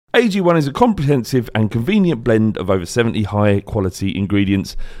AG1 is a comprehensive and convenient blend of over 70 high-quality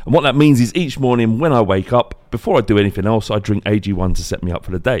ingredients, and what that means is each morning when I wake up, before I do anything else, I drink AG1 to set me up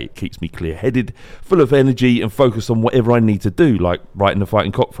for the day. It keeps me clear-headed, full of energy, and focused on whatever I need to do, like writing the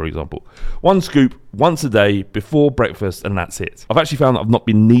Fighting Cock, for example. One scoop, once a day, before breakfast, and that's it. I've actually found that I've not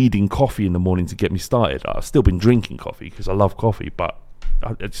been needing coffee in the morning to get me started. I've still been drinking coffee because I love coffee, but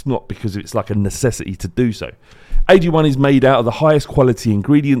it's not because it's like a necessity to do so. AG1 is made out of the highest quality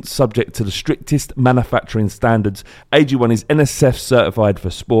ingredients subject to the strictest manufacturing standards. AG1 is NSF certified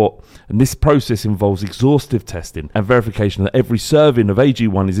for sport, and this process involves exhaustive testing and verification that every serving of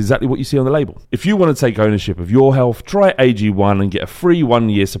AG1 is exactly what you see on the label. If you want to take ownership of your health, try AG1 and get a free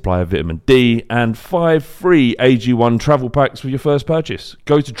 1-year supply of vitamin D and 5 free AG1 travel packs with your first purchase.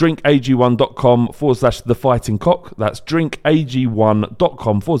 Go to drinkag1.com/thefightingcock. That's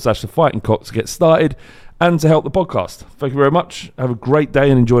drinkag1.com/thefightingcock to get started and to help the podcast. Thank you very much. Have a great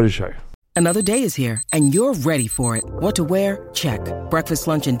day and enjoy the show. Another day is here, and you're ready for it. What to wear? Check. Breakfast,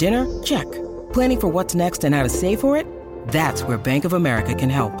 lunch, and dinner? Check. Planning for what's next and how to save for it? That's where Bank of America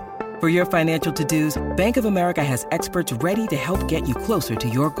can help. For your financial to-dos, Bank of America has experts ready to help get you closer to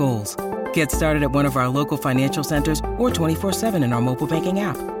your goals. Get started at one of our local financial centers or 24/7 in our mobile banking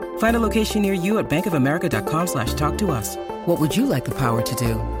app. Find a location near you at bankofamerica.com/talktous. What would you like the power to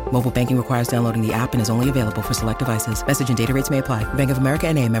do? Mobile banking requires downloading the app and is only available for select devices. Message and data rates may apply. Bank of America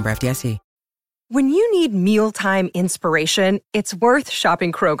N.A., member FDIC. When you need mealtime inspiration, it's worth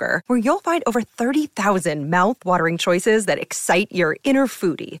shopping Kroger, where you'll find over 30,000 mouth-watering choices that excite your inner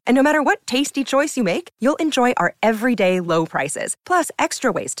foodie. And no matter what tasty choice you make, you'll enjoy our everyday low prices, plus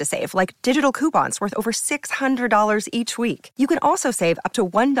extra ways to save, like digital coupons worth over $600 each week. You can also save up to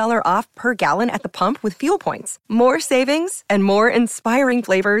 $1 off per gallon at the pump with fuel points. More savings and more inspiring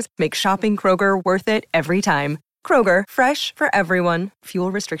flavors make shopping Kroger worth it every time. Kroger, fresh for everyone.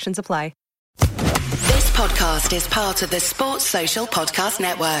 Fuel restrictions apply. This podcast is part of the Sports Social Podcast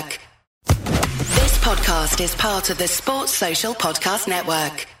Network. This podcast is part of the Sports Social Podcast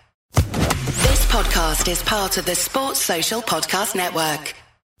Network. This podcast is part of the Sports Social Podcast Network.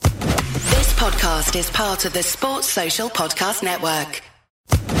 This podcast is part of the Sports Social Podcast Network.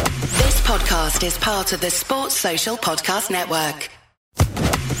 This podcast is part of the Sports Social Podcast Network.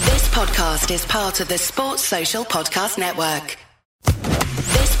 This podcast is part of the Sports Social Podcast Network.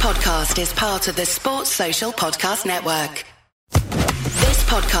 This podcast is part of the Sports Social Podcast Network. This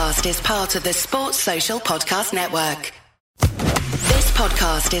podcast is part of the Sports Social Podcast Network. This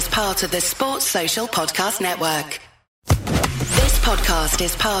podcast is part of the Sports Social Podcast Network. This podcast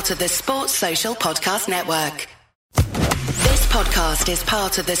is part of the Sports Social Podcast Network. This podcast is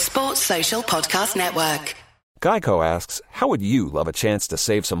part of the Sports Social Podcast Network. Geico asks, how would you love a chance to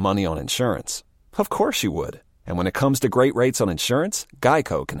save some money on insurance? Of course you would. And when it comes to great rates on insurance,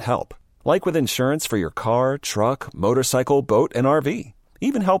 Geico can help. Like with insurance for your car, truck, motorcycle, boat, and RV.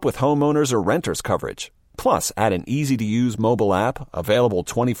 Even help with homeowners or renters coverage. Plus, add an easy-to-use mobile app, available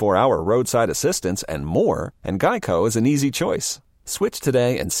 24-hour roadside assistance, and more, and Geico is an easy choice. Switch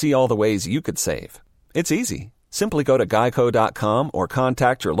today and see all the ways you could save. It's easy. Simply go to geico.com or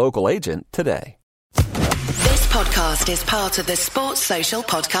contact your local agent today. This podcast is part of the Sports Social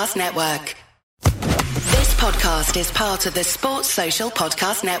Podcast Network. This podcast is part of the Sports Social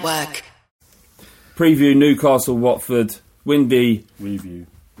Podcast Network. Preview Newcastle, Watford, windy. Review.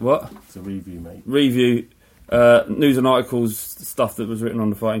 What? It's a review, mate. Review. News and articles, stuff that was written on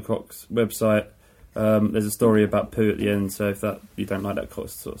the Fighting Cocks website. There's a story about poo at the end, so if that you don't like that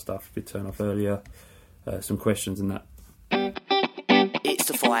sort of stuff, you turn off earlier. Some questions and that. It's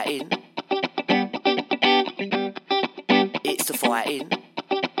the fighting. It's the fighting.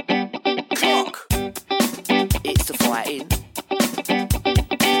 Clock. It's the fighting.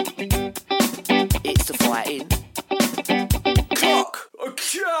 It's the fighting. Clock.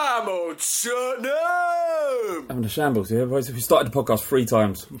 Having a shambles here, boys. We started the podcast 3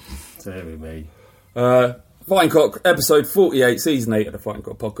 times. Sorry, me. Fighting Cock, episode 48, season 8 of the Fighting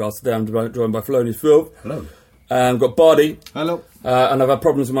Cock podcast. Today I'm joined by Felonious Phil. Hello. I've got Bardi. Hello. And I've had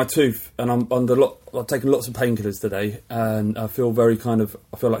problems with my tooth, and I've taken lots of painkillers today, and I feel I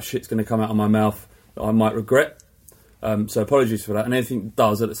feel like shit's going to come out of my mouth that I might regret. So apologies for that. And anything it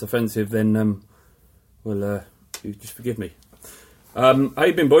does that's offensive, then you just forgive me. How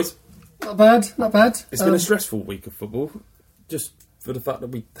you been, boys? Not bad. It's been a stressful week of football, just for the fact that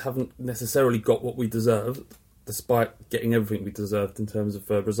we haven't necessarily got what we deserved, despite getting everything we deserved in terms of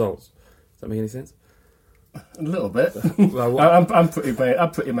results. Does that make any sense? A little bit. Well, I'm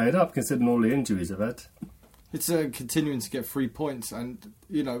pretty made up considering all the injuries I've had. It's continuing to get 3 points, and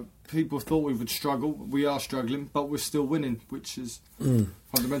people thought we would struggle. We are struggling, but we're still winning, which is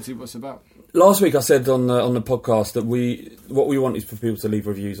fundamentally what it's about. Last week I said on the podcast that what we want is for people to leave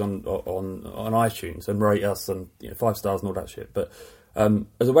reviews on iTunes and rate us and 5 stars and all that shit. But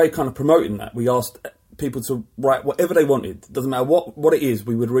as a way of kind of promoting that, we asked people to write whatever they wanted. Doesn't matter what it is,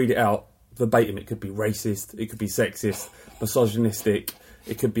 we would read it out verbatim. It could be racist, it could be sexist, misogynistic.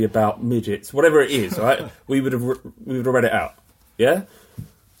 It could be about midgets, whatever it is, right? we would have read it out, yeah.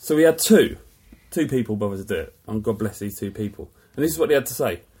 So we had two people bother to do it, and God bless these 2 people. And this is what they had to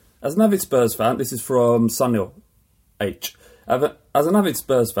say. As an avid Spurs fan, this is from Sunil H. As an avid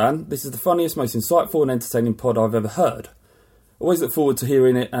Spurs fan, this is the funniest, most insightful and entertaining pod I've ever heard. Always look forward to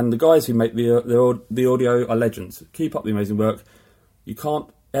hearing it, and the guys who make the audio are legends. Keep up the amazing work. You can't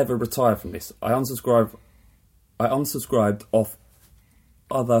ever retire from this. I unsubscribed off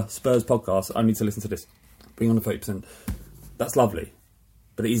other Spurs podcasts only to listen to this. Bring on the 30%. That's lovely,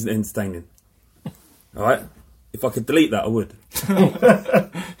 but it isn't entertaining. All right? If I could delete that, I would.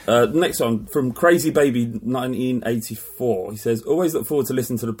 Next one, from Crazy Baby 1984. He says, always look forward to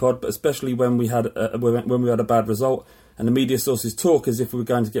listening to the pod, but especially when we had a bad result and the media sources talk as if we were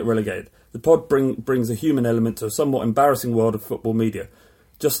going to get relegated. The pod brings a human element to a somewhat embarrassing world of football media.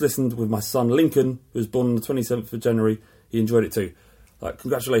 Just listened with my son Lincoln, who was born on the 27th of January. He enjoyed it too.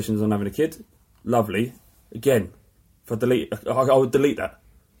 Congratulations on having a kid. Lovely. Again, if I would delete that.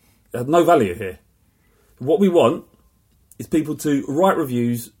 It had no value here. What we want is people to write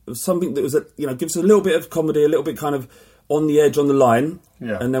reviews of something that was, gives us a little bit of comedy, a little bit kind of on the edge, on the line,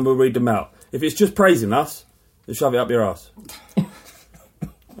 and then we'll read them out. If it's just praising us, then shove it up your arse.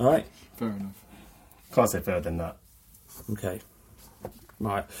 All right? Fair enough. Can't say further than that. Okay.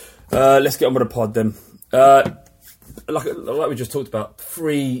 Right. Let's get on with the pod then. Like we just talked about,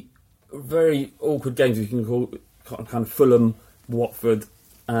 3 very awkward games you can call kind of Fulham, Watford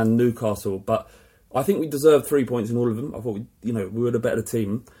and Newcastle, but I think we deserved 3 points in all of them. I thought we were the better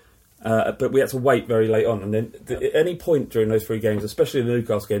team, but we had to wait very late on. And then at any point during those 3 games, especially the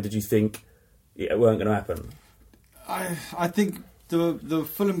Newcastle game, did you think it weren't going to happen? I think the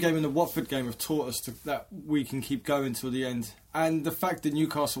Fulham game and the Watford game have taught us that we can keep going till the end. And the fact that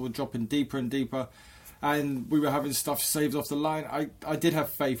Newcastle were dropping deeper and deeper, and we were having stuff saved off the line, I did have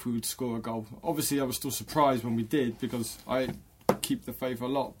faith we would score a goal. Obviously, I was still surprised when we did, because I keep the faith a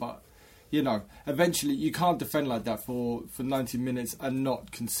lot. But, eventually you can't defend like that for 90 minutes and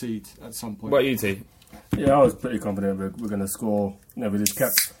not concede at some point. What about you, T? Yeah, I was pretty confident we're going to score.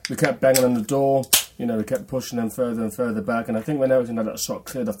 We kept banging on the door. We kept pushing them further and further back. And I think when Everton had that shot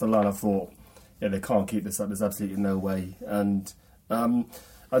cleared off the line, I thought, they can't keep this up. There's absolutely no way. And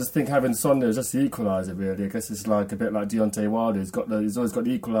I just think having Son there is just the equaliser, really. I guess it's a bit like Deontay Wilder. He's always got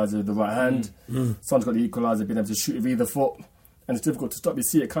the equaliser with the right hand. Son's got the equaliser, being able to shoot with either foot. And it's difficult to stop. You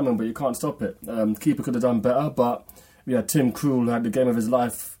see it coming, but you can't stop it. Keeper could have done better, but we had Tim Krul, who had the game of his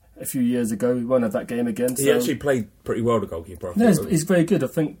life a few years ago. We won't have that game again. He actually played pretty well, the goalkeeper. Yeah, he's very good. I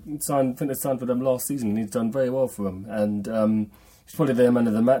think they signed for them last season, and he's done very well for them. And he's probably their man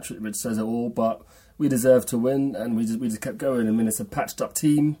of the match, which says it all. But we deserve to win, and we just kept going. I mean, it's a patched up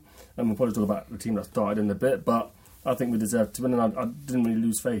team, and we'll probably talk about the team that started in a bit. But I think we deserve to win, and I didn't really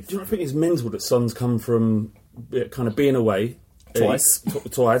lose faith. Do you know, I think it's mental that Son's come from kind of being away twice.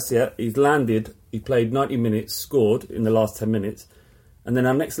 Yeah, he's landed. He played 90 minutes, scored in the last 10 minutes. And then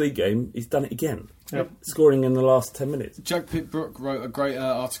our next league game, he's done it again. Yep. Scoring in the last 10 minutes. Jack Pitt-Brooke wrote a great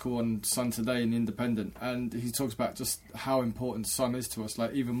article on Son today in The Independent, and he talks about just how important Son is to us,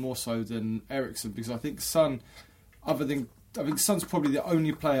 even more so than Eriksen, because I think Son's probably the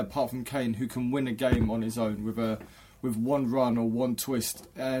only player apart from Kane who can win a game on his own with one run or one twist,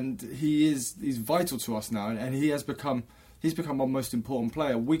 and he's vital to us now, and he's become our most important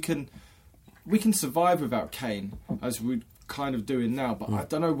player. We can survive without Kane, as we kind of doing now, but I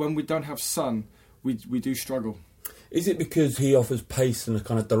don't know, when we don't have Son, we do struggle. Is it because he offers pace and a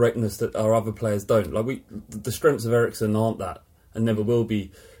kind of directness that our other players don't? The strengths of Eriksen aren't that, and never will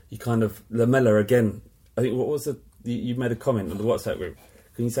be. You kind of Lamella again. I think you made a comment on the WhatsApp group.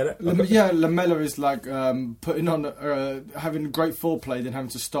 Can you say that? Lamella is like putting on having great foreplay, then having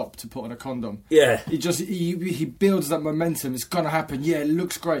to stop to put on a condom. Yeah, he builds that momentum. It's gonna happen. Yeah, it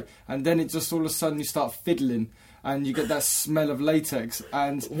looks great, and then it just all of a sudden you start fiddling. And you get that smell of latex,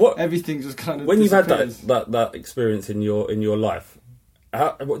 and everything just kind of. When disappears. You've had that experience in your life,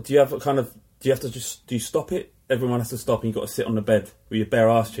 do you do you stop it? Everyone has to stop, and you've got to sit on the bed with your bare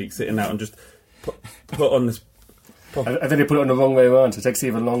arse cheeks sitting out, and just put on this. And then you put it on the wrong way around, so it takes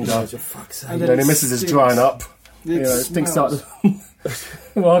even longer. Oh, for fuck's sake. And then the missus is drying up. Things start.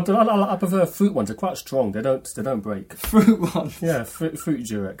 Well, I prefer fruit ones. They're quite strong. They don't break. Fruit ones. Yeah, fruit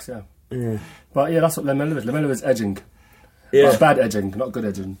Durex. Yeah. But yeah, that's what Lamella is. Lamella is edging. Yeah. But bad edging, not good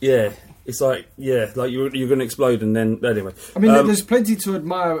edging. Yeah. It's like you're going to explode, and then anyway. I mean, there's plenty to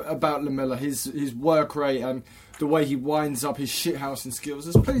admire about Lamella. His work rate and the way he winds up his shithousing skills.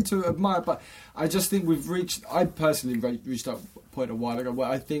 There's plenty to admire, but I just think I personally reached that point a while ago where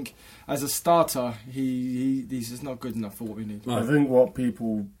I think as a starter, he's just not good enough for what we need. I think what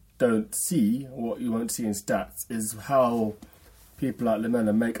people don't see, what you won't see in stats, is how people like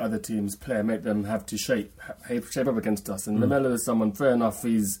Lamella make other teams play, make them have to shape up against us. And Lamella is someone, fair enough,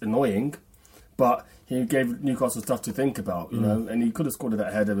 he's annoying, but he gave Newcastle stuff to think about, you know, and he could have scored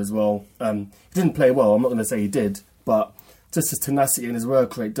that header as well. He didn't play well, I'm not going to say he did, but just his tenacity and his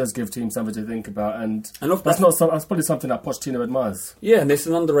work rate does give teams something to think about, and that's probably something that Pochettino admires. Yeah, and it's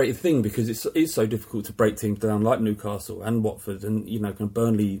an underrated thing because it's so difficult to break teams down like Newcastle and Watford and, you know, kind of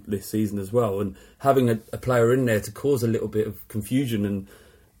Burnley this season as well, and having a player in there to cause a little bit of confusion, and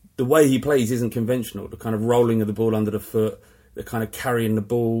the way he plays isn't conventional, the kind of rolling of the ball under the foot, the kind of carrying the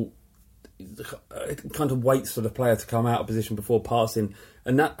ball, it kind of waits for the player to come out of position before passing,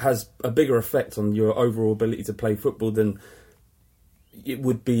 and that has a bigger effect on your overall ability to play football than it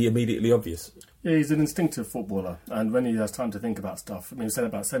would be immediately obvious. Yeah, he's an instinctive footballer, and when he has time to think about stuff, I mean, we said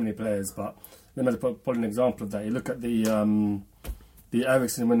about so many players, but let me put an example of that. You look at the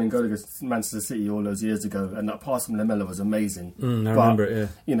Eriksen winning goal against Manchester City all those years ago, and that pass from Lamella was amazing. I remember it, yeah.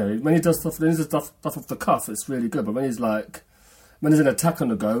 You know, when he does stuff off the cuff, it's really good, but when there's an attack on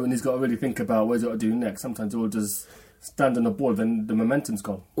the go and he's got to really think about what he's got to do next, sometimes he'll just stand on the ball, then the momentum's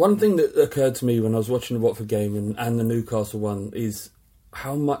gone. One thing that occurred to me when I was watching the Watford game and the Newcastle one is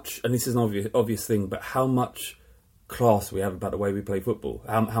how much, and this is an obvious thing, but how much class we have about the way we play football.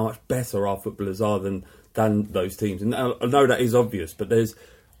 How much better our footballers are than those teams. And I know that is obvious, but there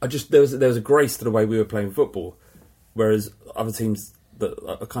was a grace to the way we were playing football, whereas other teams that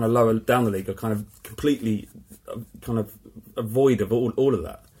are kind of lower down the league are kind of completely kind of void of all of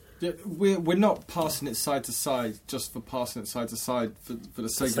that. Yeah, we're not passing it side to side just for passing it side to side for the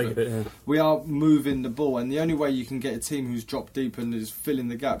sake of it. Yeah. We are moving the ball, and the only way you can get a team who's dropped deep and is filling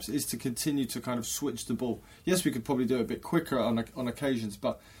the gaps is to continue to kind of switch the ball. Yes, we could probably do it a bit quicker on occasions,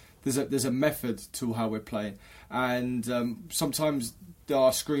 but there's a method to how we're playing, and sometimes there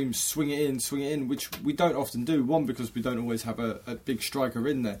are screams, swing it in, which we don't often do. One, because we don't always have a big striker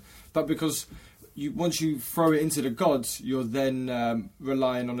in there, but because once you throw it into the gods, you're then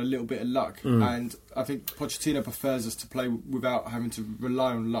relying on a little bit of luck. And I think Pochettino prefers us to play without having to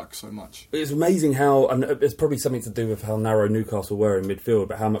rely on luck so much. It's amazing how, and it's probably something to do with how narrow Newcastle were in midfield,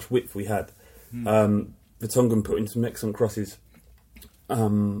 but how much width we had. Vertonghen put in some excellent crosses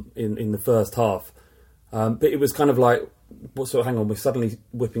in the first half. But it was kind of like, hang on, we're suddenly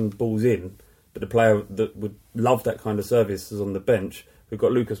whipping balls in, but the player that would love that kind of service is on the bench. We've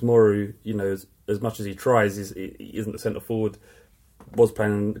got Lucas Moura, who, you know, as much as he tries, he isn't the centre forward. Was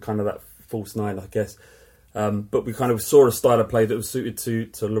playing kind of that false nine, I guess. But we kind of saw a style of play that was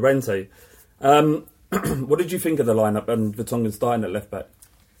suited to Llorente. What did you think of the lineup and Vertonghen starting at left back?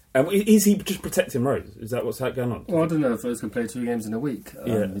 Is he just protecting Rose? Is that what's going on? Well, I don't know if Rose can play 2 games in a week.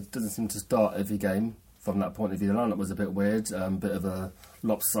 Yeah. It doesn't seem to start every game. From that point of view, the lineup was a bit weird, bit of a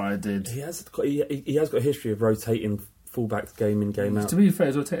lopsided. He has got a history of rotating fullbacks game in, game out. To be fair,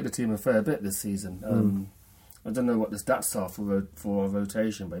 he's rotated the team a fair bit this season. I don't know what the stats are for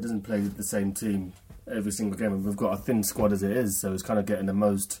rotation, but he doesn't play the same team every single game. And we've got a thin squad as it is, so he's kind of getting the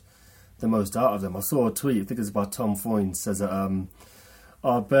most out of them. I saw a tweet, I think it's by Tom Foynes, says that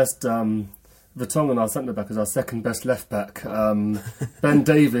our best Vertonghen, our centre back, is our second best left back. Ben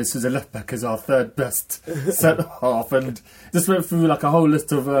Davies, who's a left back, is our third best centre half, and just went through like a whole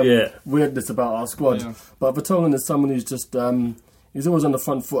list of weirdness about our squad. Yeah. But Vertonghen is someone who's just he's always on the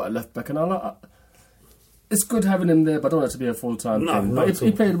front foot at left back, and it's good having him there, but I don't want it to be a full-time thing. But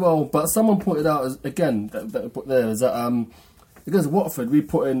he played well. But someone pointed out that put there is that against Watford we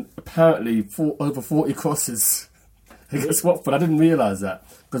put in apparently over 40 crosses. Against Watford, I didn't realise that.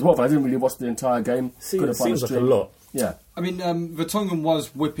 Because Watford, I didn't really watch the entire game. It seems like a lot. Yeah. I mean, Vertonghen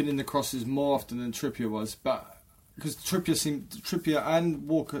was whipping in the crosses more often than Trippier was, but because Trippier and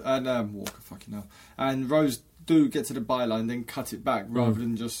Walker, and Rose do get to the byline, then cut it back rather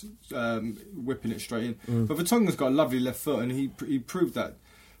than just whipping it straight in. But Vertonghen's got a lovely left foot, and he proved that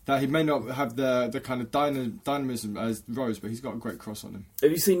he may not have the kind of dynamism as Rose, but he's got a great cross on him.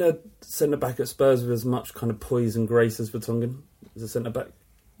 Have you seen a centre back at Spurs with as much kind of poise and grace as Vertonghen as a centre back?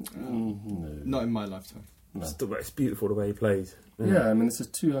 No. Not in my lifetime. No. It's beautiful the way he plays. Yeah, I mean, it's his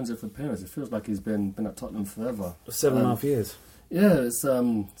 200th appearance. It feels like he's been at Tottenham forever. 7.5 years. Yeah, it's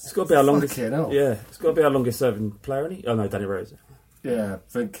got to be our longest. hell. Yeah, it's got to be our longest serving player, isn't he? Oh no, Danny Rose. Yeah,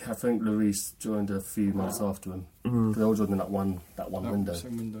 I think Lloris joined a few months after him. They all joined in that one window.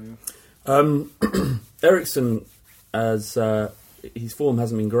 Same window, yeah. Ericsson, as his form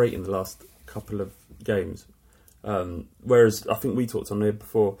hasn't been great in the last couple of games. Whereas I think we talked on here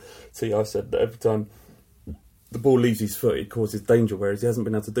before. See, I said that every time the ball leaves his foot, it causes danger. Whereas he hasn't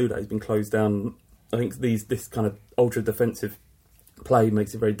been able to do that. He's been closed down. I think this kind of ultra defensive play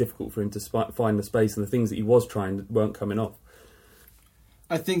makes it very difficult for him to find the space, and the things that he was trying weren't coming off.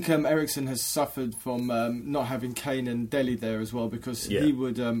 I think Ericsson has suffered from not having Kane and Dele there as well, because he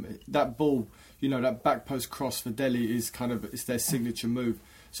would that ball, that back post cross for Dele is it's their signature move.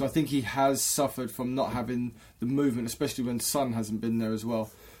 So I think he has suffered from not having the movement, especially when Son hasn't been there as well.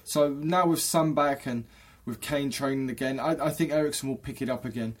 So now with Son back and with Kane training again, I think Ericsson will pick it up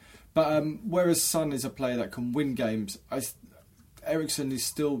again. But whereas Son is a player that can win games, Ericsson is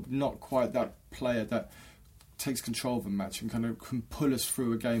still not quite that player that takes control of a match and kind of can pull us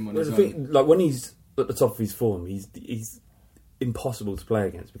through a game on his own. Like when he's at the top of his form, he's impossible to play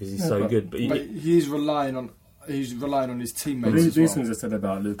against because he's so good. But he's relying on his teammates. These things are said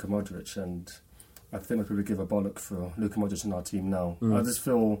about Luka Modric, and I think we would give a bollock for Luka Modric in our team now. I just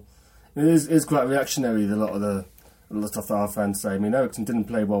feel it is quite reactionary. A lot of the stuff that our fans say. I mean, Ericsson didn't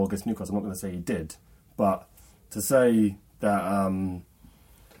play well against Newcastle. I'm not going to say he did, but to say that.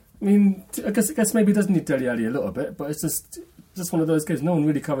 I guess maybe he does need Dele Alli a little bit, but it's just one of those games. No one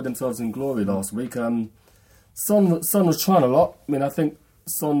really covered themselves in glory last week. Son was trying a lot. I mean, I think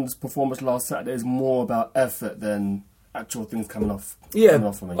Son's performance last Saturday is more about effort than actual things coming off.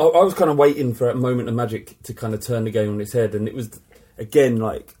 Yeah, for me. I was kind of waiting for a moment of magic to kind of turn the game on its head, and it was again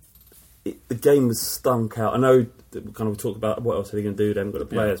the game was stunk out. I know that we kind of talk about what else are they going to do. They haven't got the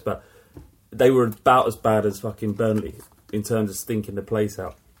players, but they were about as bad as fucking Burnley in terms of stinking the place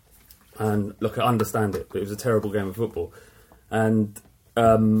out. And look, I understand it, but it was a terrible game of football. And,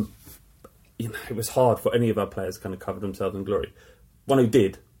 it was hard for any of our players to kind of cover themselves in glory. One who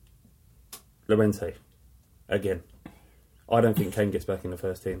did, Llorente, again. I don't think Kane gets back in the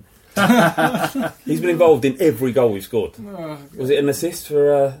first team. He's been involved in every goal he scored. Was it an assist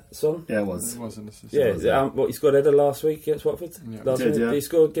for Son? Yeah, it was. It was an assist. Yeah, he scored header last week against Watford? Yeah. Did he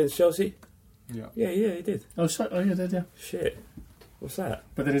score against Chelsea? Yeah. Yeah, he did. Oh, yeah, he did, yeah. Shit. What's that?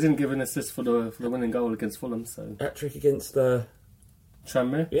 But then he didn't give an assist for the winning goal against Fulham. So Hat-trick against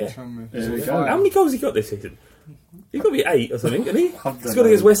Tranmere. Yeah. There we go. How many goals has he got this season? He's got to be 8 or something, hasn't he? He's got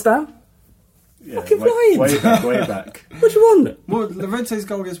against West Ham. Yeah, fucking flying. Way back. What do you want? Well, Llorente's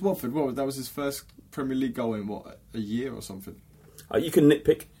goal against Watford, that was his first Premier League goal in a year or something. You can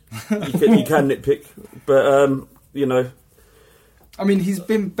nitpick. You can nitpick, but I mean, he's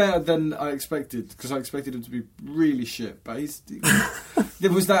been better than I expected, because I expected him to be really shit. But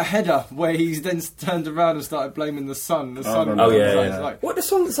there was that header where he's then turned around and started blaming the sun. Like, what the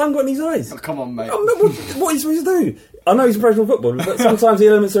sun got in his eyes? Oh, come on, mate. What are you supposed to do? I know he's a professional footballer, but sometimes the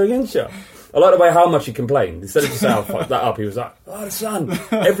elements are against you. I like the way how much he complained. Instead of just saying, fuck that up, he was like, the sun.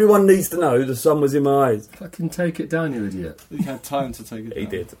 Everyone needs to know the sun was in my eyes. Fucking take it down, you idiot. He had time to take it down. He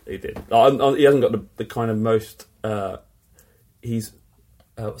did. He hasn't got the kind of most... he's...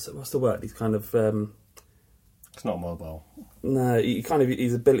 what's the word? He's kind of... it's not mobile. No,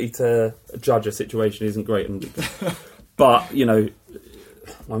 his ability to judge a situation isn't great. But,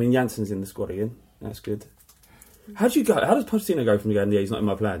 Jansen's in the squad again. That's good. How does Pochettino go from going, he's not in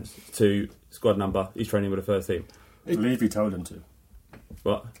my plans, to squad number, he's training with the first team? Levy told him to.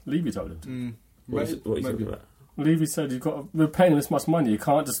 What? Levy told him to. What are you talking about? Levy said, we're paying him this much money, you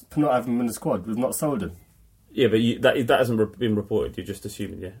can't just not have him in the squad, we've not sold him. Yeah, but that hasn't been reported, you're just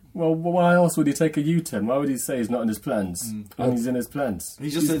assuming, yeah? Well, why else would he take a U-turn? Why would he say he's not in his plans? When he's in his plans.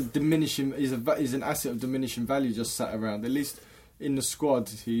 He's just he's an asset of diminishing value just sat around. At least in the squad,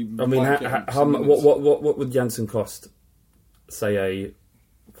 what would Jansen cost? Say a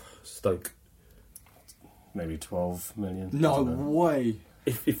Stoke? Maybe 12 million. No way.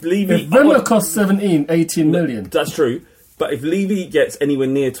 If Levy... If Villa costs 18 million. That's true. But if Levy gets anywhere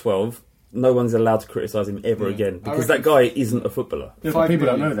near 12... no one's allowed to criticise him ever again, because that guy isn't a footballer. Yeah, people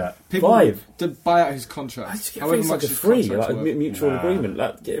don't know that. People 5 to buy out his contract. Just get like a free, like a mutual agreement.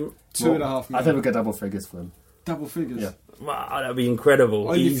 Like, get him 2.5 million. I think we'll get double figures for him. Double figures? Yeah. Wow, that'd be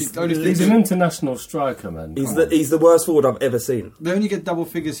incredible. He's an international striker, man. He's the worst forward I've ever seen. They only get double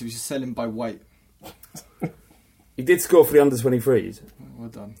figures if you sell him by weight. He did score for the under-23s. Well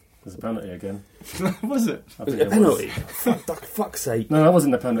done. There's a penalty again. Was it? Was it a penalty? Fuck's sake. No, that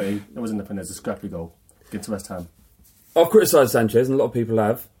wasn't a penalty. It wasn't a penalty. It was a scrappy goal against West Ham. I've criticised Sanchez, and a lot of people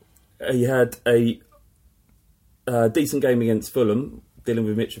have. He had a decent game against Fulham, dealing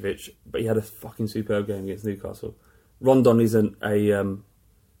with Mitrovic, but he had a fucking superb game against Newcastle. Rondon isn't a...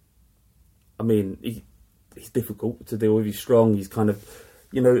 he's difficult to deal with. He's strong. He's kind of...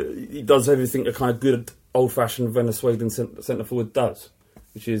 he does everything a kind of good, old-fashioned Venezuelan centre-forward does,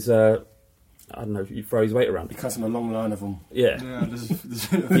 which is... I don't know, you throw his weight around. He cuts him a long line of them. Yeah.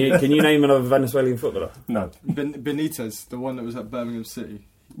 Can you name another Venezuelan footballer? No. Benitez, the one that was at Birmingham City.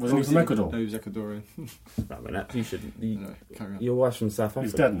 Wasn't he from Ecuador? No, he was Ecuadorian. You should. Carry on. Your wife's from South Africa.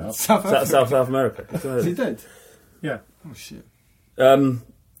 He's dead now. South America. Is he dead? Yeah. Oh, shit.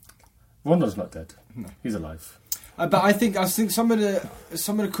 Rondon's not dead. No. He's alive. But I think some of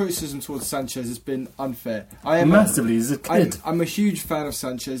the criticism towards Sanchez has been unfair. Massively, he's a kid. I'm a huge fan of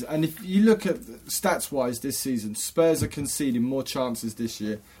Sanchez, and if you look at stats-wise this season, Spurs are conceding more chances this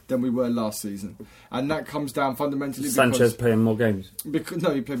year than we were last season, and that comes down fundamentally because Sanchez playing more games.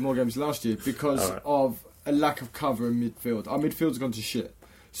 No, he played more games last year because of a lack of cover in midfield. Our midfield's gone to shit.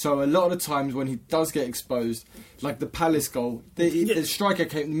 So a lot of the times when he does get exposed, like the Palace goal, the striker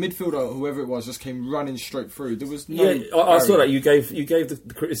came, the midfielder, whoever it was, just came running straight through. There was no. Yeah, I saw that. You gave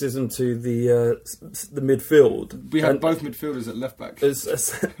the criticism to the midfield. We had both midfielders at left back.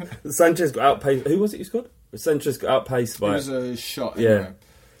 Sanchez got outpaced. Who was it you scored? Sanchez got outpaced by. It was a shot. Yeah.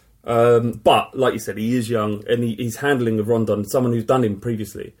 Anyway. But like you said, he is young, and he's handling of Rondon, someone who's done him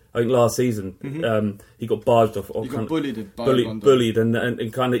previously. I think last season he got barged off. He got bullied by Rondon. Bullied,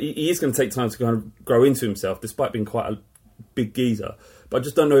 and kind of he is going to take time to kind of grow into himself, despite being quite a big geezer. But I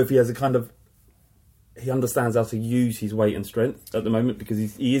just don't know if he has a kind of he understands how to use his weight and strength at the moment, because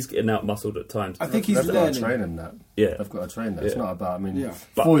he is getting out muscled at times. I think he's They've learning. got to train him that. Yeah, they've got to train that. It's not about.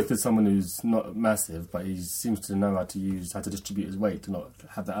 But Foyth is someone who's not massive, but he seems to know how to distribute his weight to not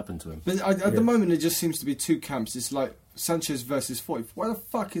have that happen to him. But at the moment, it just seems to be two camps. It's like Sanchez versus Foyth. Why the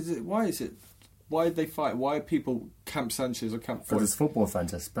fuck is it? Why is it? Why did they fight? Why are people camp Sanchez or camp Foyth? Because it's football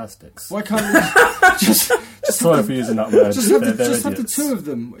fans, they're spastics. Why can't we just sorry for using that word. Just have the two of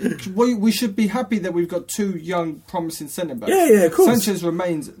them. We should be happy that we've got two young, promising centre backs. Yeah, of course. Sanchez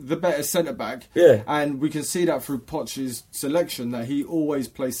remains the better centre back. Yeah, and we can see that through Poch's selection that he always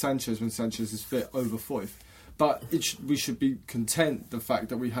plays Sanchez when Sanchez is fit over Foyth. But we should be content the fact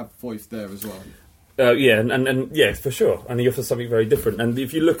that we have Foyth there as well. And yeah, for sure. And he offers something very different. And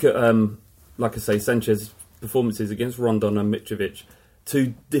if you look at like I say, Sanchez's performances against Rondon and Mitrovic,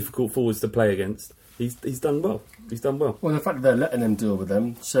 two difficult forwards to play against, he's done well. He's done well. Well, the fact that they're letting him deal with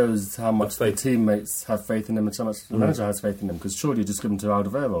them shows how much their teammates have faith in him and how much the manager has faith in him, because surely you just give him to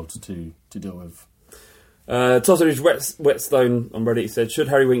Alderweireld to deal with. Totteridge Whetstone on Reddit said, should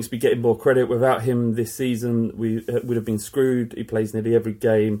Harry Winks be getting more credit? Without him this season, we would have been screwed. He plays nearly every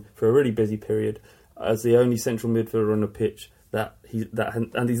game for a really busy period as the only central midfielder on the pitch.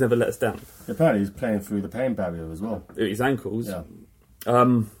 And he's never let us down. Apparently, he's playing through the pain barrier as well. His ankles. Yeah.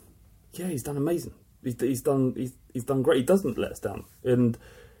 He's done amazing. He's done great. He doesn't let us down, and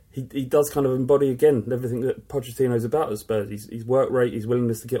he does kind of embody again everything that Pochettino's about at Spurs. His work rate, his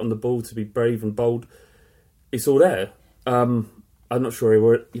willingness to get on the ball, to be brave and bold. It's all there. I'm not sure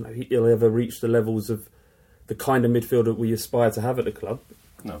he'll ever reach the levels of the kind of midfielder we aspire to have at the club.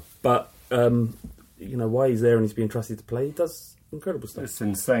 No, but. Why he's there and he's being trusted to play, he does incredible stuff. It's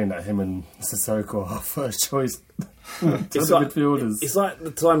insane that him and Sissoko are first choice midfielders. It's like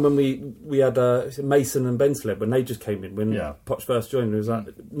the time when we had Mason and Bensleb when they just came in, when Poch first joined. It was like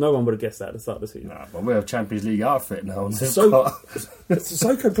no one would have guessed that at the start of the season. Nah, but we're a Champions League outfit now.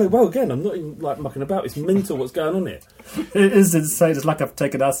 Sissoko played well again. I'm not even mucking about. It's mental what's going on here. It is insane. It's like I've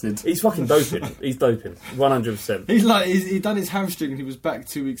taken acid. He's fucking doping. He's doping 100%. He done his hamstring and he was back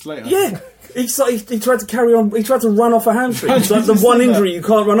 2 weeks later. Yeah. He tried to carry on. He tried to run off a hamstring. It's like the one injury you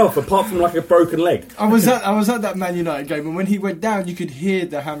can't run off, apart from like a broken leg. I was at that Man United game, and when he went down, you could hear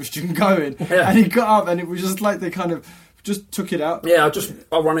the hamstring going. Yeah. And he got up, and it was just like they kind of just took it out. Yeah,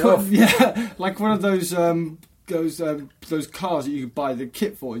 I'll run it off. Yeah, like one of those cars that you could buy the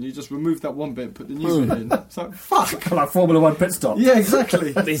kit for, and you just remove that one bit and put the new bit in. It's like, fuck. Like Formula 1 pit stop. Yeah,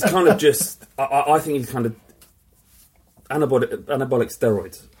 exactly. He's kind of just... I think he's kind of anabolic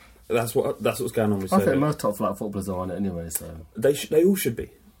steroids. That's what's going on with Sergio. I think most top flight footballers are on it anyway, so... They all should be.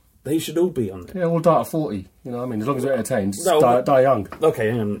 They should all be on it. Yeah, we'll die at 40. You know what I mean? As long as we're entertained, just die young. Okay,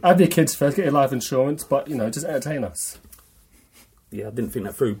 hang on. Have your kids first, get your life insurance, but, just entertain us. Yeah, I didn't think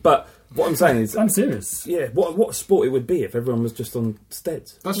that through. But what I'm saying is... I'm serious. Yeah, what sport it would be if everyone was just on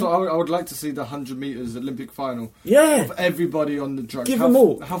steads. That's what I would like to see, the 100 metres Olympic final. Yeah. Of everybody on the drugs. Give them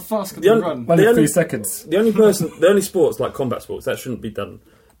all. How fast can they run? Only 3 seconds. The only sports like combat sports, that shouldn't be done.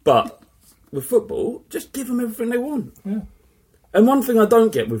 But with football, just give them everything they want. Yeah. And one thing I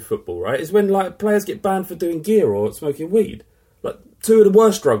don't get with football, right, is when like players get banned for doing gear or smoking weed. Like, two of the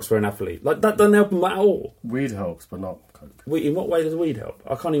worst drugs for an athlete. Like, that doesn't help them at all. Weed helps, but not coke. In what way does weed help?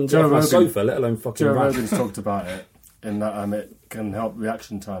 I can't even get off my sofa, let alone fucking Joe run. Rogan's talked about it, in that it can help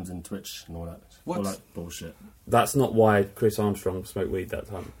reaction times in Twitch and all that. What? All that bullshit. That's not why Chris Armstrong smoked weed that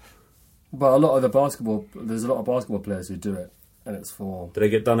time. But there's a lot of basketball players who do it, and it's for... Do they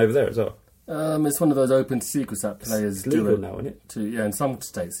get done over there as well? It's one of those open secrets that players It's legal do it now, isn't it? Yeah, in some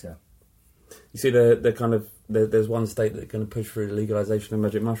states, yeah. You see, there's one state that's going to push for the legalisation of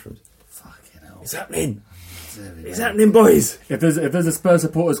magic mushrooms. Fucking hell. It's happening. It's happening, boys. If there's a Spurs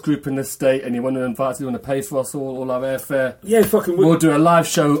supporters group in this state and you want to invite us, you want to pay for us all our airfare, Yeah, fucking... we'll do a live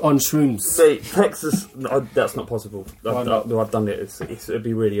show on shrooms. See, Texas... No, that's not possible. I've done it. It'd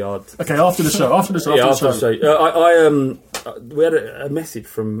be really hard. Okay, after the show. After the show. We had a message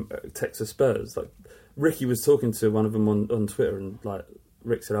from Texas Spurs. Like, Ricky was talking to one of them on Twitter, and like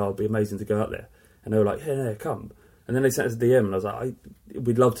Rick said, it'd be amazing to go out there. And they were like, yeah, come. And then they sent us a DM, and I was like,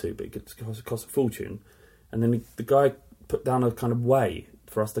 we'd love to, but it costs a fortune. And then the guy put down a kind of way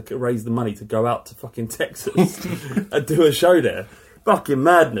for us to raise the money to go out to fucking Texas and do a show there. Fucking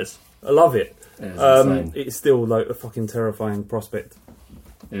madness. I love it. It's still like a fucking terrifying prospect.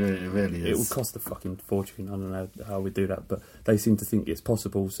 It really is. It would cost a fucking fortune. I don't know how we do that, but they seem to think it's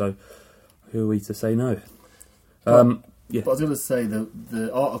possible, so who are we to say no? Yeah. But I was going to say, the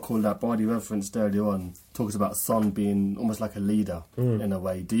article that Bardi referenced earlier on talks about Son being almost like a leader in a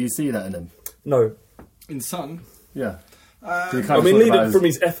way. Do you see that in him? No. In Son? Yeah. Leader from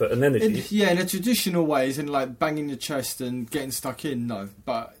his effort and energy. In a traditional ways, in like banging your chest and getting stuck in, no.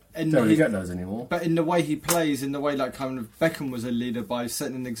 But don't really get those anymore. But in the way he plays, in the way like kind of Beckham was a leader by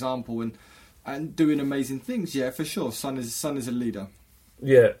setting an example and doing amazing things, yeah, for sure. Son is a leader.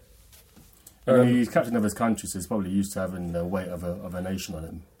 Yeah. He's captain of his country, so he's probably used to having the weight of a nation on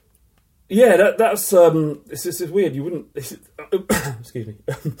him. Yeah, that's it's weird. You wouldn't. Excuse me.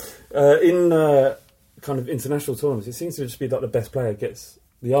 In kind of international tournaments, it seems to just be that the best player gets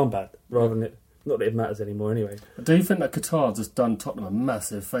the armband rather than it. Not that it matters anymore, anyway. Do you think that Qatar's just done Tottenham a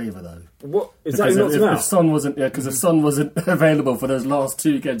massive favour, though? What is that? If Son wasn't, because if Son wasn't available for those last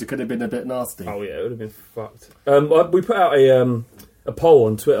two games, it could have been a bit nasty. Oh yeah, it would have been fucked. We put out a poll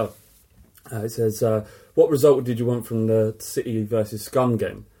on Twitter. It says, "What result did you want from the City versus Scum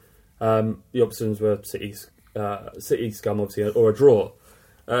game?" The options were City Scum, obviously, or a draw.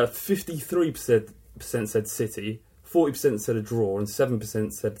 53% said City, 40% said a draw, and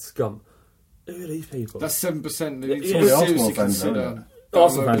 7% said Scum. Who are these people? That's 7%. Arsenal fans,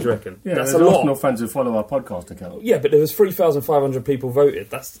 Arsenal fans, you reckon? Yeah, that's a lot. Arsenal fans who follow our podcast account. Yeah, but there was 3,500 people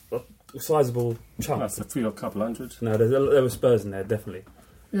voted. That's a sizable chunk. That's a couple hundred. No, there were Spurs in there, definitely.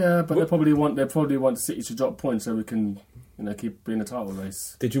 Yeah, but they probably want City to drop points so we can, keep being a title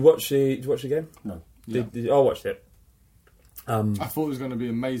race. Did you watch the game? No. I watched it. I thought it was going to be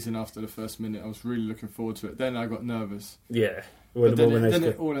amazing after the first minute. I was really looking forward to it. Then I got nervous. Yeah. But then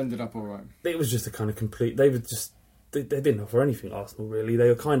it all ended up all right. It was just a kind of complete... They didn't offer anything, Arsenal, really.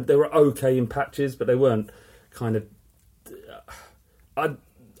 They were okay in patches, but they weren't kind of...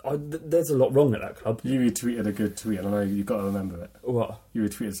 there's a lot wrong at that club. You retweeted a good tweet, and I know you've got to remember it. What? You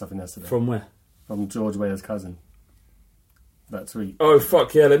retweeted something yesterday. From where? From George Weah's cousin. That tweet. Oh,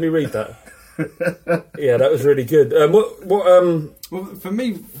 fuck yeah, let me read that. Yeah, that was really good. Well, for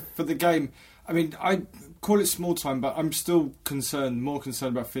me, for the game, I mean, I call it small time, but I'm still more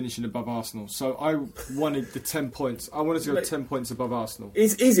concerned about finishing above Arsenal. So I wanted the 10 points. I wanted to go 10 points above Arsenal.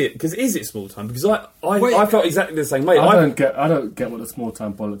 Is it small time? Because I felt exactly the same way. I don't get what the small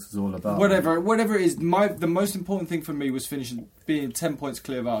time bollocks is all about. Whatever it is, the most important thing for me was being 10 points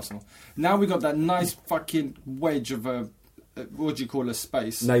clear of Arsenal. Now we got that nice fucking wedge of what do you call a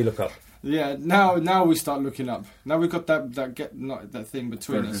space? Now you look up. Yeah, now we start looking up. Now we've got that thing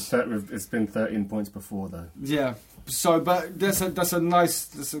between us. It's been 13 points before, though. Yeah, so but that's a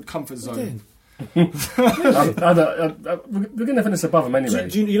comfort zone. We're going to finish above them anyway.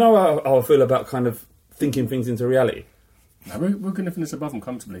 Do you know how I feel about kind of thinking things into reality? No, we're going to finish above them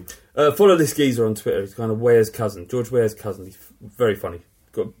comfortably. Follow this geezer on Twitter. He's kind of Weah's cousin, George Weah's cousin. He's very funny.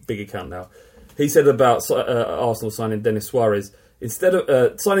 Got a big account now. He said about Arsenal signing Denis Suarez. Instead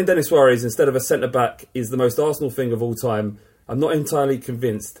of signing Denis Suarez instead of a centre-back is the most Arsenal thing of all time. I'm not entirely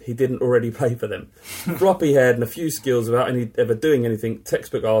convinced he didn't already play for them. Floppy head and a few skills without ever doing anything.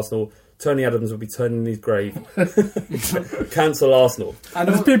 Textbook Arsenal. Tony Adams will be turning in his grave. Cancel Arsenal. And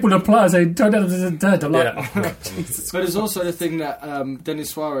there's people that apply saying Tony Adams isn't dead. I'm like, But there's also the thing that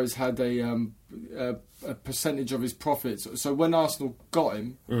Denis Suarez had a percentage of his profits. So when Arsenal got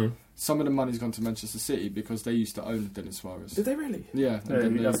him, some of the money's gone to Manchester City because they used to own Denis Suarez. Did they really? Yeah.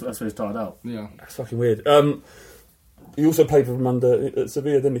 That's where he started out. Yeah. That's fucking weird. He also played for him under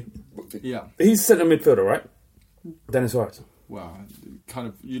Sevilla, didn't he? Yeah. He's centre midfielder, right? Denis Suarez. Well,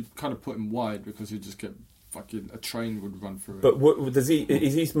 you'd kind of put him wide because he'd just get fucking a train would run through it. But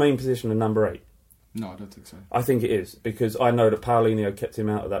is his main position a number 8? No, I don't think so. I think it is, because I know that Paulinho kept him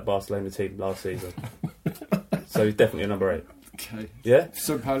out of that Barcelona team last season. So he's definitely a number 8. Okay. Yeah?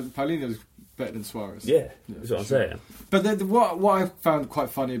 So Paulinho's better than Suarez. Yeah, that's what I'm saying. But what I found quite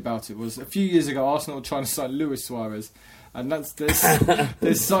funny about it was a few years ago Arsenal were trying to sign Luis Suarez, and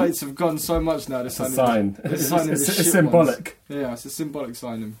their sites have gone so much now. It's symbolic. Yeah, it's a symbolic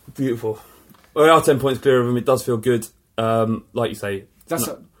signing. Beautiful. Well, we are 10 points clear of him. It does feel good. Like you say, that's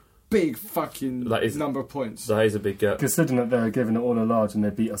a big fucking number of points. That is a big gap. Considering that they're giving it all a large and they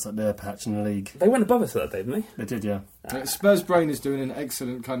beat us at their patch in the league. They went above us that day, didn't they? They did, yeah. Spurs Brain is doing an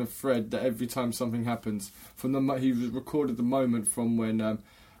excellent kind of thread that every time something happens, he recorded the moment from when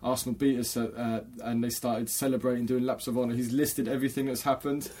Arsenal beat us and they started celebrating, doing laps of honour. He's listed everything that's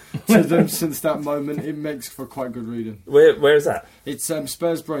happened to them since that moment. It makes for quite good reading. Where is that? It's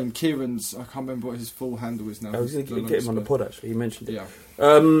Spurs Brain. Kieran's, I can't remember what his full handle is now. I was going to get him on the pod, actually. He mentioned it. Yeah.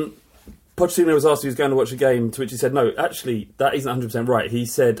 Pochettino was asked if he was going to watch a game, to which he said, no, actually, that isn't 100% right. He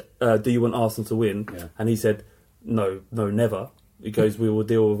said, do you want Arsenal to win? Yeah. And he said, no, never. He goes, we will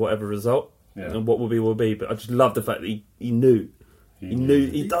deal with whatever result, and what will be. But I just love the fact that he knew.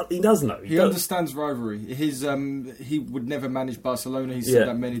 He does know. He understands rivalry. He would never manage Barcelona. He's said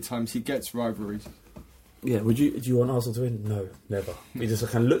that many times. He gets rivalries. Yeah, do you want Arsenal to win? No, never. He just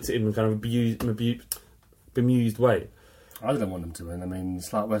kind of looked at him in kind of bemused way. I don't want them to win. I mean,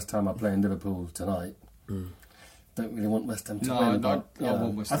 it's like West Ham are playing Liverpool tonight. Don't really want West Ham to win. I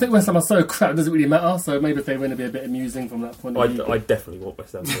want West Ham. I think West Ham are so crap, it doesn't really matter. So maybe if they win, it'll be a bit amusing from that point of view. I definitely want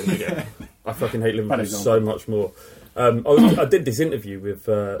West Ham to win again. I fucking hate Liverpool so much more. I did this interview with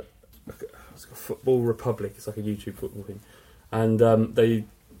Football Republic. It's like a YouTube football thing, and they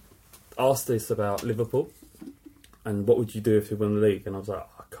asked us about Liverpool and what would you do if you won the league. And I was like,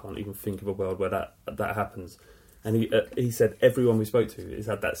 I can't even think of a world where that happens. And he said everyone we spoke to has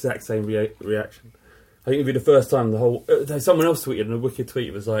had that exact same reaction. I think it'd be the first time someone else tweeted, and a wicked tweet.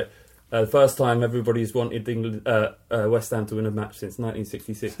 It was like the first time everybody's wanted England, West Ham to win a match since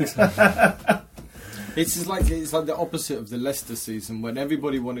 1966. It's like the opposite of the Leicester season when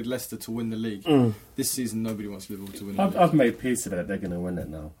everybody wanted Leicester to win the league. This season, nobody wants Liverpool to win the league. I've made peace with it. They're going to win it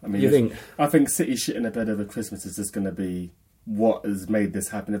now. I mean, you think? I think City shitting a bed over Christmas is just going to be what has made this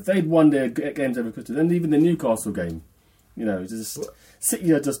happen. If they'd won their games over Christmas, and even the Newcastle game, just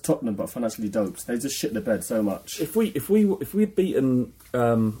City are just Tottenham but financially doped. They just shit the bed so much. If we'd beaten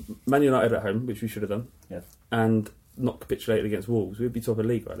Man United at home, which we should have done, and not capitulated against Wolves, we'd be top of the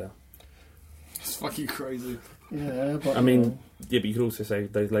league right now. It's fucking crazy. Yeah, but I mean, but you could also say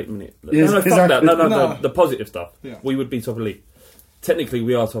those late minutes. Yes, fuck exactly. that. No. The positive stuff. Yeah. We would be top of the league. Technically,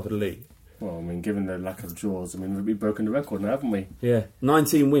 we are top of the league. Well, I mean, given the lack of draws, I mean, we've broken the record now, haven't we? Yeah,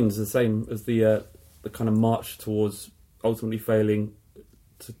 19 wins, the same as the kind of march towards ultimately failing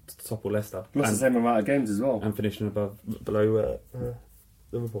to topple Leicester. Lost the same amount of games as well. And finishing below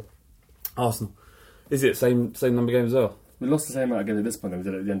Liverpool. Arsenal. Is it same number of games as well? We lost the same amount of games at this point than we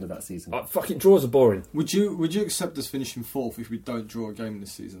did at the end of that season. Fucking draws are boring. Would you accept us finishing 4th if we don't draw a game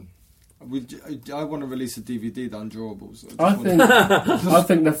this season? I want to release a DVD, the Undrawables. I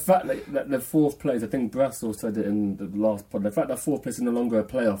think the fact that the 4th place, I think Brassel said it in the last pod, the fact that 4th place is no longer a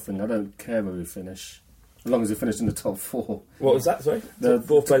playoff thing, I don't care where we finish. As long as we finish in the top 4. What was that, sorry? The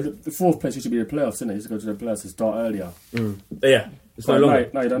 4th place? The 4th place used to be the playoffs, isn't it? You used to go to the playoffs and start earlier. Yeah. It's no longer.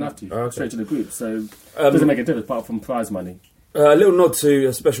 No, you don't have to. Oh, okay. Straight to the group. So it doesn't make a difference apart from prize money. A little nod to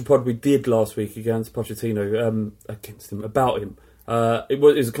a special pod we did last week against Pochettino, about him. It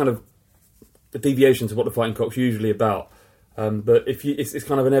was kind of a deviation to what the Fighting Cock's usually about. But it's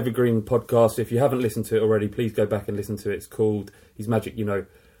kind of an evergreen podcast. If you haven't listened to it already, please go back and listen to it. It's called He's Magic, It's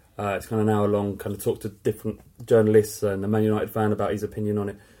kind of an hour long, kind of talk to different journalists and a Man United fan about his opinion on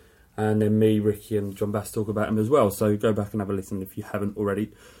it. And then me, Ricky and John Bass talk about him as well. So go back and have a listen if you haven't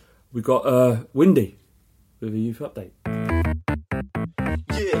already. We've got Windy with a youth update.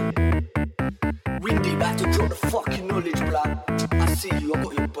 Yeah. Windy, back to drop the fucking knowledge, blood. I see you, I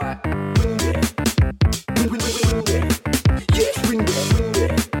got your back. Windy. Yes, windy.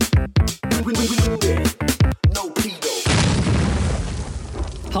 No pedo.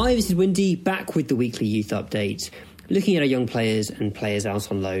 Hi, this is Windy, back with the weekly youth update. Looking at our young players and players out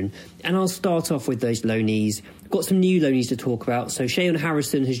on loan. And I'll start off with those loanees. Got some new loanees to talk about. So Shayon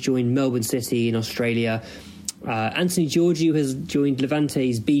Harrison has joined Melbourne City in Australia. Anthony Georgiou has joined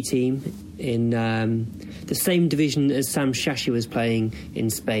Levante's B team in the same division as Sam Shashi was playing in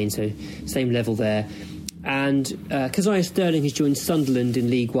Spain, so same level there. And Keziah Sterling has joined Sunderland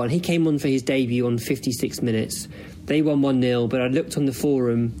in League One. He came on for his debut on 56 minutes. They won 1-0, but I looked on the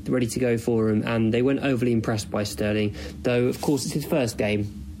forum, the Ready to Go forum, and they weren't overly impressed by Sterling, though, of course, it's his first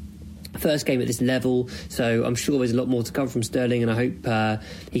game. First game at this level, so I'm sure there's a lot more to come from Sterling, and I hope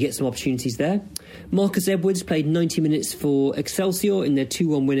he gets some opportunities there. Marcus Edwards played 90 minutes for Excelsior in their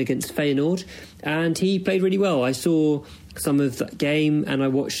 2-1 win against Feyenoord, and he played really well. I saw some of that game, and I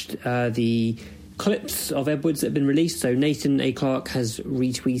watched the clips of Edwards that have been released. So Nathan A. Clark has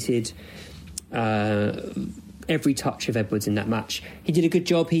retweeted every touch of Edwards in that match. He did a good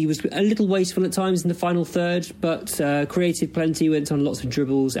job. He was a little wasteful at times in the final third, but created plenty, went on lots of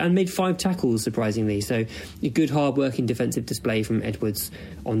dribbles and made 5 tackles, surprisingly. So a good hard-working defensive display from Edwards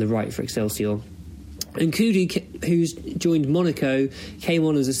on the right for Excelsior. And Kudu, who's joined Monaco, came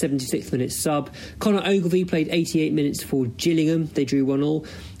on as a 76th minute sub. Conor Ogilvie played 88 minutes for Gillingham. They drew 1-1.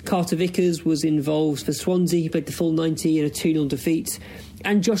 Carter Vickers was involved for Swansea. He played the full 90 in a 2-0 defeat.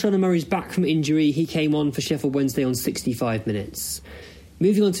 And Josh Onamurray's back from injury. He came on for Sheffield Wednesday on 65 minutes.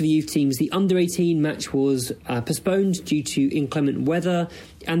 Moving on to the youth teams, the under-18 match was postponed due to inclement weather,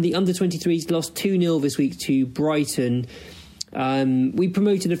 and the under-23s lost 2-0 this week to Brighton. We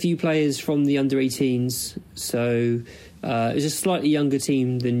promoted a few players from the under-18s, so it was a slightly younger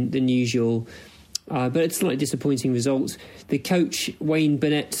team than usual, but it's a slightly disappointing result. The coach, Wayne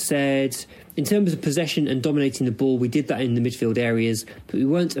Burnett, said, in terms of possession and dominating the ball, we did that in the midfield areas, but we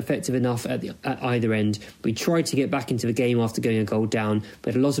weren't effective enough at either end. We tried to get back into the game after going a goal down,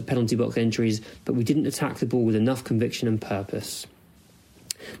 but had a lot of penalty box entries, but we didn't attack the ball with enough conviction and purpose.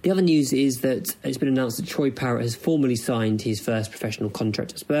 The other news is that it's been announced that Troy Parrott has formally signed his first professional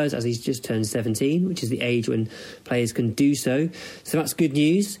contract at Spurs, as he's just turned 17, which is the age when players can do so. So that's good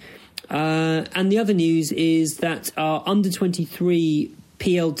news. And the other news is that our under-23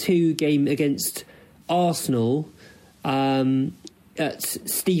 PL2 game against Arsenal at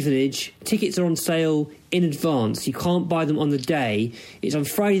Stevenage, tickets are on sale in advance. You can't buy them on the day. It's on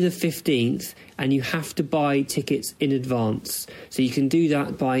Friday the 15th, and you have to buy tickets in advance. So you can do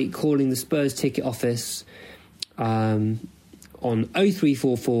that by calling the Spurs ticket office on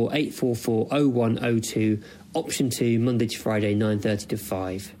 0344 844 0102, option 2, Monday to Friday, 9:30 to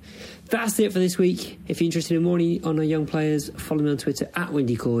 5. That's it for this week. If you're interested in more on our young players, follow me on Twitter at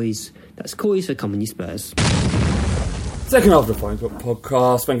Windy Coys. That's Coys for Common You Spurs. Second half of the Flying Foot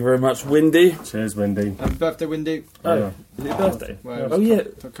podcast. Thank you very much, Windy. Cheers, Windy. Happy birthday, Windy. Oh, Yeah. is it your birthday? Well,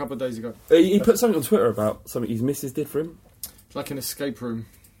 a couple of days ago. He put something on Twitter about something his missus did for him. It's like an escape room.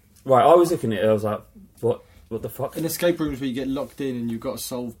 Right, I was looking at it, I was like, what the fuck? In escape rooms where you get locked in and you've got to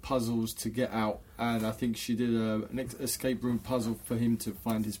solve puzzles to get out, and I think she did an escape room puzzle for him to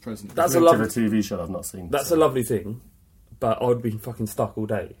find his present. That's It's a a lovely TV show I've not seen. That's a lovely thing, but I would have been fucking stuck all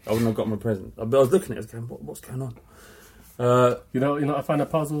day. I wouldn't have got my present. But I was looking at it, I was going, what's going on? You know what I find the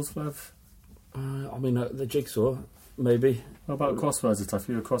puzzles with? I mean, the jigsaw, maybe. What about crosswords and stuff?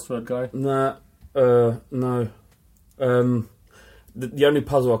 You a crossword guy? Nah, no. The only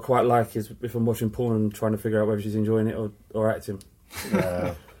puzzle I quite like is if I'm watching porn and trying to figure out whether she's enjoying it or acting.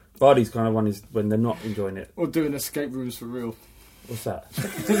 Yeah. Bardi's kind of one is when they're not enjoying it. Or doing escape rooms for real. What's that?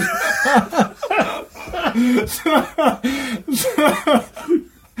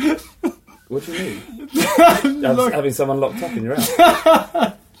 What do you mean? Having someone locked up in your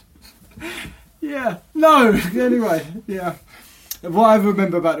house? Yeah. No. Anyway, yeah. What I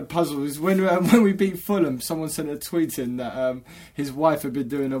remember about the puzzle is when we beat Fulham, someone sent a tweet in that his wife had been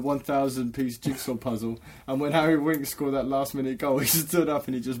doing a 1,000-piece jigsaw puzzle, and when Harry Winks scored that last-minute goal, he stood up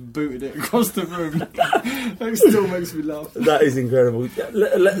and he just booted it across the room. That still makes me laugh. That is incredible.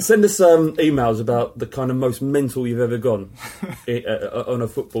 Send us emails about the kind of most mental you've ever gone on a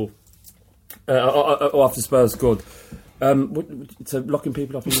football or after Spurs scored. So locking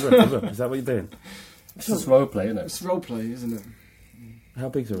people up in the room, is that what you're doing? It's just roleplay, isn't it? It's roleplay, isn't it? How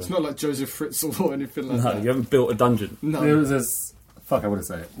big's it? It's not like Joseph Fritzl or anything like that. No, you haven't built a dungeon. No. There was this... Fuck, I wouldn't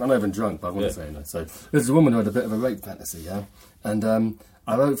say it. I'm not even drunk, but I wouldn't say it. So there's a woman who had a bit of a rape fantasy, yeah? And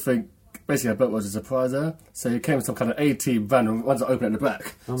I don't think... Basically, I bet was a surprise there. So he came with some kind of A-team van and runs it open at the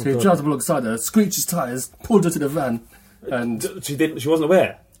back. Oh so he drives up alongside her, screeched his tyres, pulled her to the van, and... She wasn't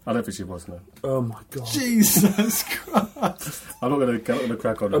aware? I don't think she was, no. Oh my God. Jesus Christ. I'm not going to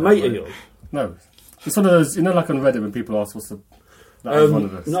crack on. A mate of yours? No. It's one of those, like on Reddit when people ask what's the... That was one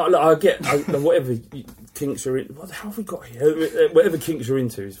of us. No, look, I get whatever kinks you're in. What the hell have we got here? Whatever kinks you're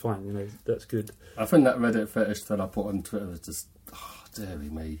into is fine. That's good. I think that Reddit fetish that I put on Twitter was just, dearie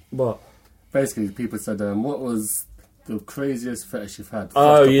me. What? basically people said, what was the craziest fetish you've had?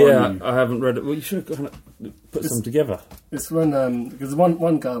 Oh yeah, I haven't read it. Well, you should have kind of put some together. It's when because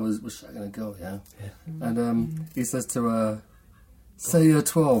one guy was shagging a girl, yeah. And he says to her, "Say you're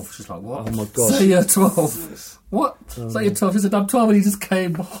 12." She's like, "What?" Oh my god! Say you're 12. What? Say you're 12. She said, "I'm 12," and he just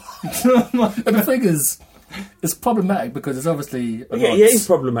came. And the thing is, it's problematic because it's obviously it's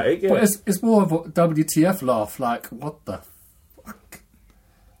problematic. Yeah, but it's more of a WTF laugh. Like, what the fuck?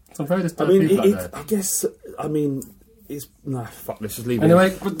 Some very disturbed people out there. I guess. I mean. Fuck. Let's just leave it.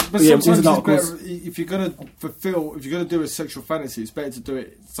 Anyway, but sometimes it's better if you're gonna do a sexual fantasy. It's better to do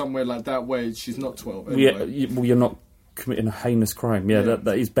it somewhere like that where she's not 12. Anyway. Yeah, you're not committing a heinous crime. Yeah.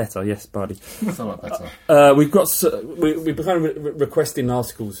 That is better. Yes, buddy. It's a lot better. We've kind of requesting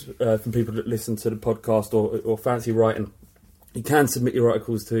articles from people that listen to the podcast or fancy writing. You can submit your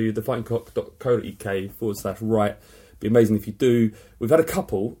articles to thefightingcock.co.uk/write. Be amazing if you do. We've had a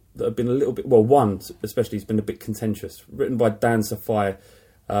couple that have been a little bit, well, one especially has been a bit contentious. Written by Dan Safai.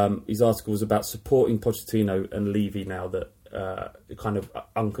 His article was about supporting Pochettino and Levy now that kind of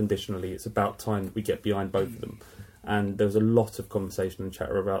unconditionally it's about time that we get behind both of them. And there was a lot of conversation and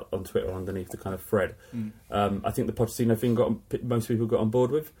chatter about on Twitter underneath the kind of thread. I think the Pochettino thing most people got on board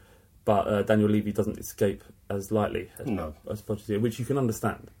with, but Daniel Levy doesn't escape as lightly as Pochettino, which you can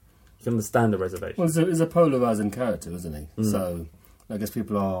understand. You can understand the reservation. Well, he's a polarising character, isn't he? So I guess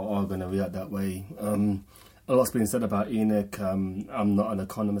people are going to react that way. A lot's been said about Enoch. I'm not an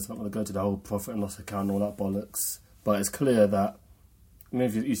economist. I'm not going to go to the whole profit and loss account and all that bollocks. But it's clear that, I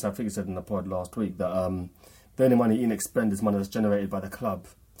think you said in the pod last week, that the only money Enoch spends is money that's generated by the club.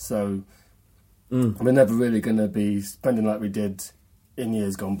 So we're never really going to be spending like we did in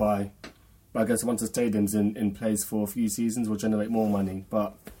years gone by. But I guess once the stadium's in place for a few seasons, we'll generate more money.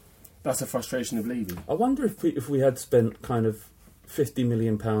 But that's a frustration of Levy. I wonder if we had spent kind of £50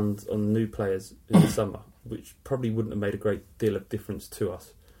 million on new players in the summer, which probably wouldn't have made a great deal of difference to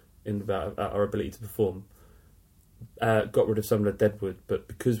us in about our ability to perform. Got rid of some of the deadwood, but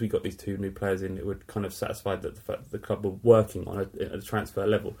because we got these two new players in, it would kind of satisfy the fact that the club were working on at a transfer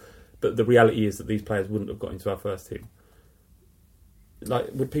level. But the reality is that these players wouldn't have got into our first team.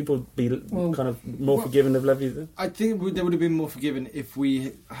 Like, would people be kind of more forgiving of Levy then? I think they would have been more forgiving if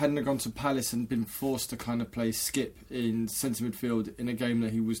we hadn't gone to Palace and been forced to kind of play Skip in centre midfield in a game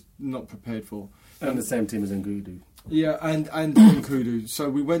that he was not prepared for. And the same team as Nkudu. Yeah, and Nkudu. So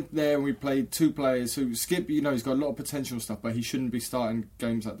we went there and we played two players who... Skip, he's got a lot of potential and stuff, but he shouldn't be starting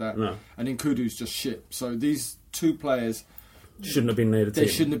games like that. No. And Nkudu's just shit. So these two players... Shouldn't have been near the team. They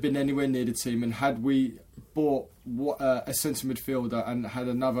shouldn't have been anywhere near the team. And had we bought a centre midfielder and had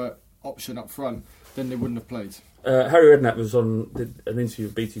another option up front, then they wouldn't have played. Harry Redknapp was on an interview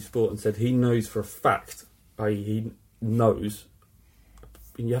with BT Sport and said he knows for a fact, i.e. he knows,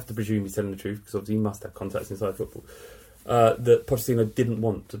 and you have to presume he's telling the truth because obviously he must have contacts inside football, that Pochettino didn't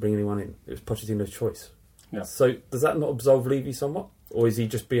want to bring anyone in. It was Pochettino's choice. Yeah. So does that not absolve Levy somewhat? Or is he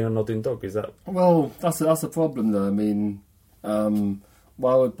just being a nodding dog? Is that... Well, that's a problem though. I mean...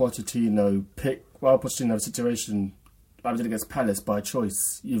 why would Pochettino have a situation like we did against Palace by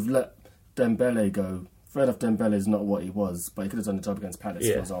choice? You've let Dembele go. Fair enough, Dembele is not what he was, but he could have done the job against Palace,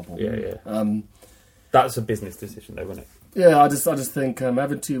 for example. Yeah. That's a business decision, though, isn't it? Yeah, I just think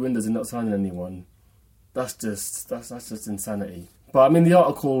having two windows and not signing anyone, that's just insanity. But I mean, the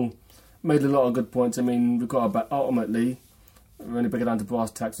article made a lot of good points. I mean, we've got to back. Ultimately, when we break it down to brass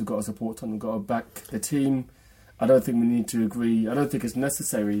tacks, we've got to support and we've got to back the team. I don't think we need to agree. I don't think it's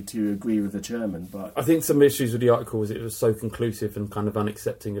necessary to agree with the chairman. But I think some issues with the article was it was so conclusive and kind of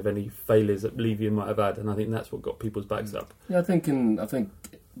unaccepting of any failures that Levy might have had, and I think that's what got people's backs up. Yeah, I think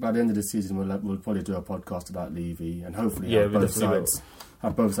by the end of the season we'll probably do a podcast about Levy and hopefully have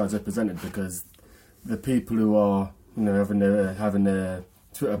both sides represented, because the people who are having their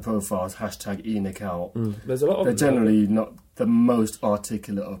Twitter profiles #EnochOut, there's a lot of they're generally not the most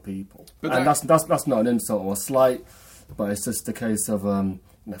articulate of people, and that's not an insult or a slight, but it's just a case of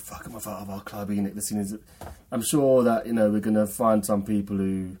fuck him out of our club, Enoch. The scene is, I'm sure that we're going to find some people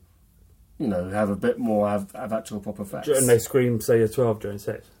who have a bit more have actual proper facts. And they scream, say you're 12 during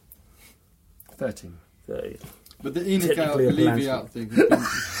sex. 13. 30. But the Enoch out, Levy out thing.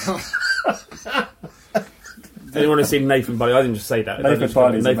 Anyone has seen Nathan Barley? I didn't just say that. Nathan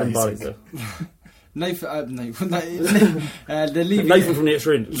Barley's Nathan from the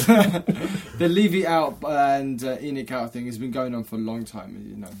extra inch. The Levy out and Enoch out thing has been going on for a long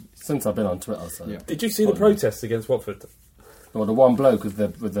time, since I've been on Twitter. So yeah. Did you see the protests against Watford? Or the one bloke with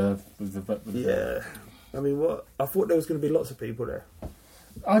the yeah. I mean, what? I thought there was going to be lots of people there.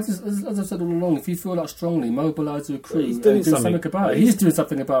 as I've said all along, if you feel that strongly, mobilise the recruit He's and doing do something something. about it. He's doing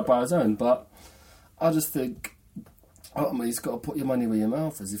something about it by his own, but I just think ultimately you've got to put your money where your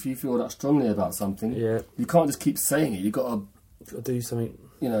mouth is. If you feel that strongly about something, you can't just keep saying it. You've got to do something.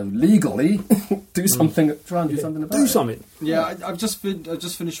 Legally do something. Try and do something about it. Do something. Yeah, I've just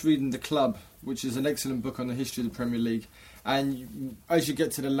finished reading The Club, which is an excellent book on the history of the Premier League. And as you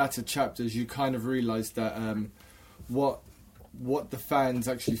get to the latter chapters, you kind of realise that what the fans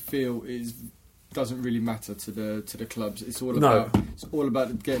actually feel doesn't really matter to the clubs. It's all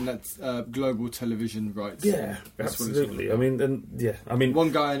about getting that global television rights. Yeah, that's absolutely. What it's I mean,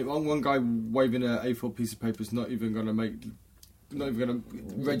 one guy waving an A4 piece of paper is not even going to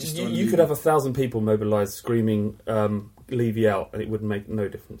register. You could have 1,000 people mobilised screaming, "Leave you out," and it would make no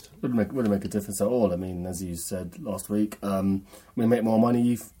difference. Wouldn't make a difference at all. I mean, as you said last week, we make more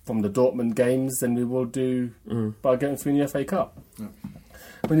money from the Dortmund games than we will do by getting through in the FA Cup. Yeah.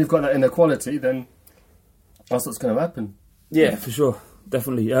 When you've got that inequality, then that's what's going to happen. Yeah, for sure,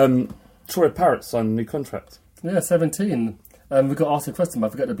 definitely. Troy Parrott signed a new contract. Yeah, 17. We got asked a question, but I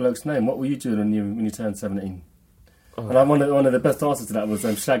forget the bloke's name. What were you doing when you turned 17? Oh. And one of the best answers to that was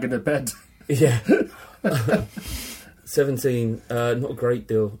shagging the bed. Yeah. 17, not a great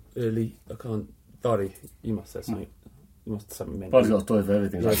deal, really. I can't... Bardi, you must have something. You must have something mental. Bardi's got a story for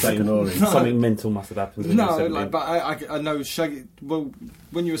everything. Like something mental must have happened. But I know shag. Well,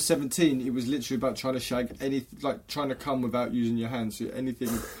 when you were 17, it was literally about trying to shag trying to come without using your hands. So anything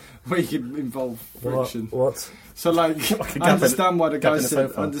where you could involve friction. What? So I understand why the guy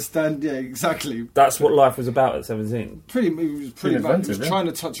said. Understand? Yeah, exactly. That's what life was about at 17. Pretty much. He was trying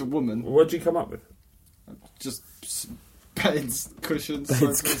to touch a woman. What did you come up with? Just beds, cushions,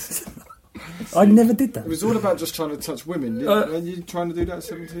 sofas. I never did that. It was all about just trying to touch women. Are you trying to do that at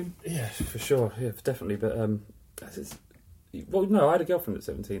 17? Yeah, for sure. Yeah, definitely. But no, I had a girlfriend at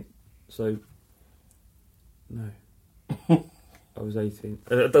 17, so no, I was 18.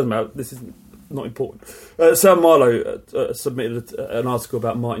 It doesn't matter. This is not important. Sam Marlowe submitted an article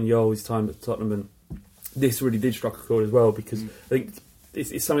about Martin Jol, his time at Tottenham, and this really did strike a chord as well because I think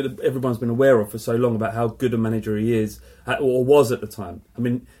it's something that everyone's been aware of for so long about how good a manager he is, or was at the time. I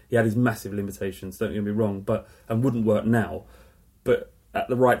mean, he had his massive limitations, don't get me wrong, and wouldn't work now. But at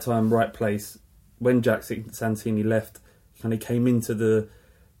the right time, right place, when Jack Santini left, he kind of came into the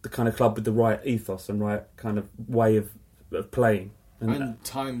kind of club with the right ethos and right kind of way of playing. And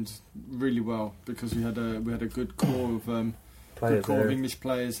timed really well because we had a good core of players, of English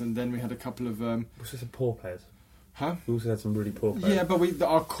players, and then we had a couple of what's some poor players. Huh? We also had some really poor players. Yeah, but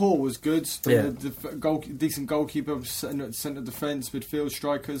our core was good. Yeah. Decent goalkeeper, centre defence, midfield,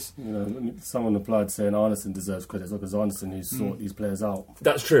 strikers. Someone applied saying Arneson deserves credit because Arneson who sought these players out.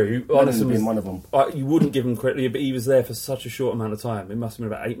 That's true. Arneson being one of them. You wouldn't give him credit, but he was there for such a short amount of time. It must have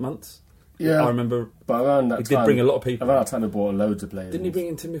been about 8 months. Yeah, I remember. But around that time, he did bring a lot of people. Around that time, he brought loads of players. Didn't he bring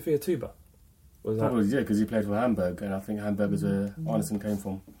in Timothy Atuba? Probably, yeah, because he played for Hamburg, and I think Hamburg is where Arneson came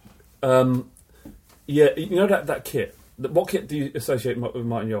from. Yeah, you know that kit. What kit do you associate with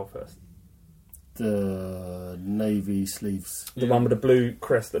Martin Jol first? The navy sleeves. The one with the blue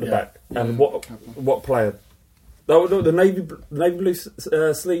crest at the back. And what player? The navy blue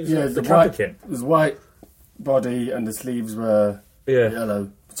sleeves. Yeah, the Kappa kit. It was white body, and the sleeves were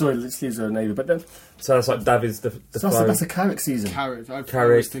yellow. Sorry, the sleeves were navy, but then. So that's like Davids. That's a Carrick season. Carrick. I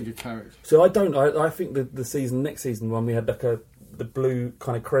always think of Carrick. So I think the next season one we had like the blue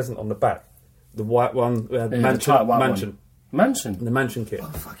kind of crescent on the back. The white one, we had Mansion. Mansion? The Mansion kit. Oh,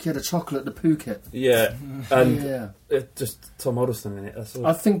 fuck, you had a chocolate, the poo kit. Yeah. And just Tom Huddleston in it. That's all.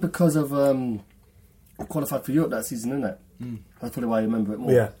 I think because of qualified for Europe that season, isn't it? That's probably why I remember it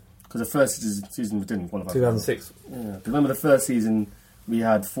more. Yeah. Because the first season we didn't qualify. 2006. Yeah. Remember the first season we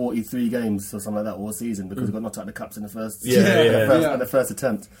had 43 games or something like that all season because we got knocked out of the cups in the first the first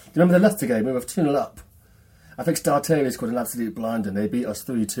attempt. Do you remember the Leicester game? We were 2-0 up. I think Starteri scored an absolute blinder and they beat us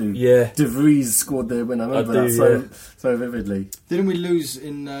 3-2. Yeah. De Vries scored their win. I remember so vividly. Didn't we lose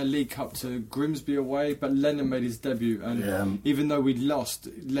in League Cup to Grimsby away? But Lennon made his debut, and even though we'd lost,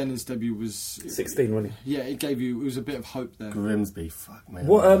 Lennon's debut was 16, wasn't he? Yeah, it was a bit of hope there. Grimsby, fuck man.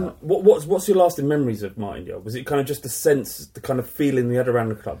 What's your lasting memories of Martin Jol? Was it kind of just the sense, the kind of feeling we had around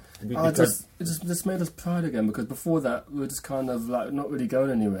the club? It just made us proud again because before that we were just kind of like not really going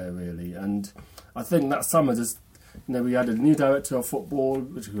anywhere really, and I think that summer we had a new director of football,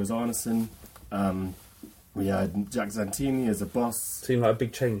 which was Arneson. We had Jack Santini as a boss. Seemed like a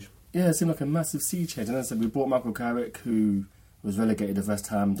big change. Yeah, it seemed like a massive sea change. And then we bought Michael Carrick, who was relegated to West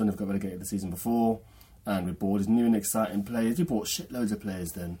Ham. Don't know if he got relegated the season before. And we bought his new and exciting players. We bought shitloads of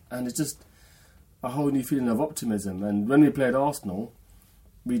players then. And it's just a whole new feeling of optimism. And when we played Arsenal,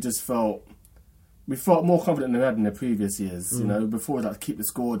 we felt more confident than we had in the previous years. You know, before that, keep the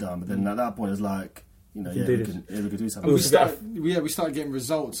score down. But then at that point, it's like, you know, we could do something. We started getting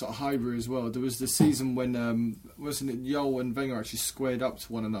results at Highbury as well. There was the season when wasn't it Yol and Wenger actually squared up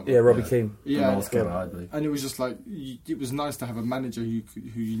to one another? Yeah, Robbie Keane. Yeah, and it was just like it was nice to have a manager who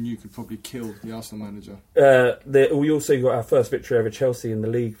you knew could probably kill the Arsenal manager. We also got our first victory over Chelsea in the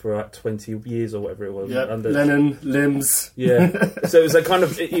league for like 20 years or whatever it was. Yeah, Lennon, limbs. Yeah, so it was a kind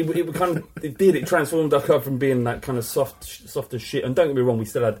of it transformed our club from being that kind of soft as shit. And don't get me wrong,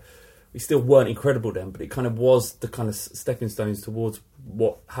 we still weren't incredible then, but it kind of was the kind of stepping stones towards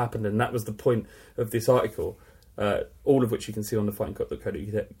what happened, and that was the point of this article, all of which you can see on the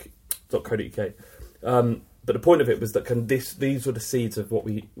fightingcock.co.uk. But the point of it was that these were the seeds of what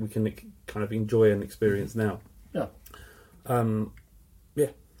we can kind of enjoy and experience now. Yeah. Yeah.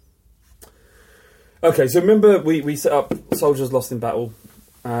 Okay, so remember we set up Soldiers Lost in Battle.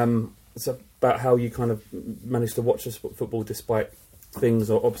 It's about how you kind of managed to watch football despite things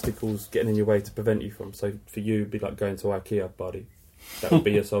or obstacles getting in your way to prevent you from. So for you, it'd be like going to IKEA, buddy. That would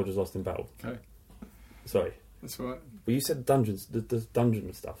be your Soldiers Lost in Battle. Okay. Sorry. That's all right. Well, you said dungeons, the dungeon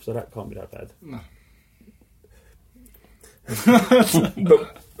and stuff, so that can't be that bad. No.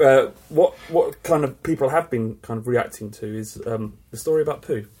 But what kind of people have been kind of reacting to is the story about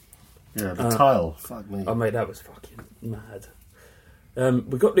poo. Yeah, the tile. Fuck me. Oh, mate, that was fucking mad.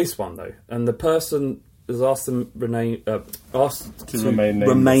 We got this one though, and the person has asked to remain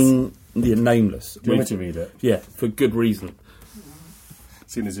nameless. Do you want me to read it? Yeah, for good reason.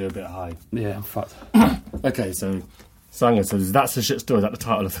 Seeing as you're a bit high. Yeah, I'm fucked. Okay, so Sanger says, that's a shit story. Is that the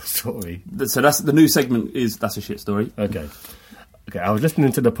title of the story? So that's the new segment. That's a shit story. Okay. I was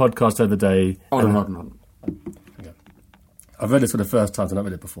listening to the podcast the other day. Hold on. Okay. I've read this for the first time, so I've not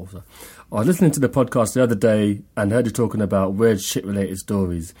read it before. So I was listening to the podcast the other day and heard you talking about weird shit-related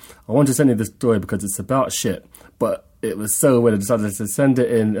stories. I want to send you this story because it's about shit, but it was so weird I decided to send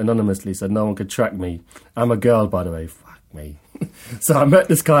it in anonymously so no one could track me. I'm a girl, by the way. Fuck me. So I met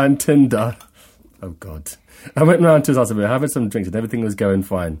this guy on Tinder. Oh, God. I went round to his house and we were having some drinks and everything was going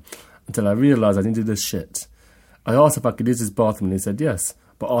fine until I realised I needed this shit. I asked if I could use his bathroom and he said yes,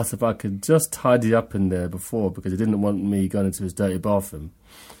 but asked if I could just tidy up in there before because he didn't want me going into his dirty bathroom.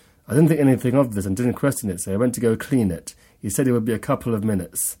 I didn't think anything of this and didn't question it, so I went to go clean it. He said it would be a couple of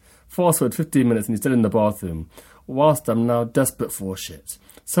minutes. Fast forward 15 minutes and he's still in the bathroom, whilst I'm now desperate for shit.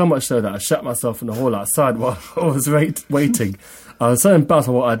 So much so that I shut myself in the hall outside while I was waiting. I was so embarrassed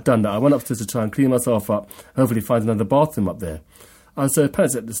by what I'd done that I went upstairs to try and clean myself up, hopefully find another bathroom up there. I was so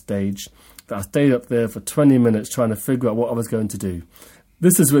panicked at this stage that I stayed up there for 20 minutes trying to figure out what I was going to do.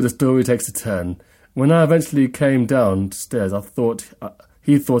 This is where the story takes a turn. When I eventually came downstairs,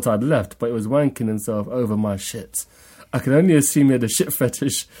 he thought I'd left, but he was wanking himself over my shit. I can only assume he had a shit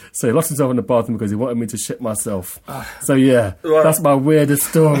fetish, so he locked himself in the bathroom because he wanted me to shit myself. So yeah, that's my weirdest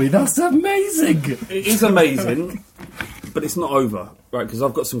story. That's amazing. It is amazing, but it's not over, right? Because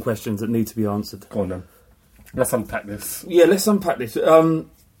I've got some questions that need to be answered. Go on then. Let's unpack this. Yeah, let's unpack this. And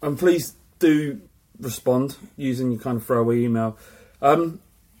please do respond using your kind of throwaway email. My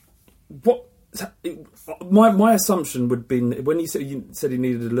assumption would be when you said he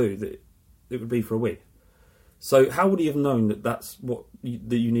needed a loo that it would be for a wee. So how would he have known that that's what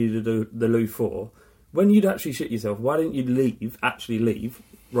that you needed the loo for? When you'd actually shit yourself, why didn't you actually leave,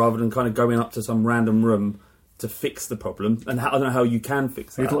 rather than kind of going up to some random room to fix the problem? And I don't know how you can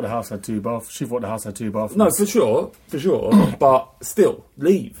fix that. He thought the house had 2 bathrooms. She thought the house had 2 bathrooms. No, for sure. But still,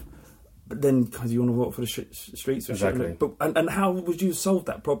 leave. But then, because you want to walk for the streets or exactly. Shit. And how would you solve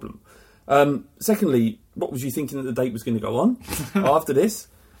that problem? Secondly, what was you thinking that the date was going to go on after this?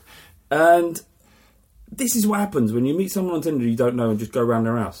 And this is what happens when you meet someone on Tinder you don't know and just go around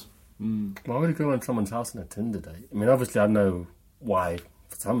their house. Why would you go around someone's house on a Tinder date? I mean, obviously I know why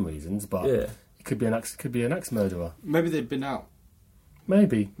for some reasons, but it could be an axe murderer. Maybe they'd been out.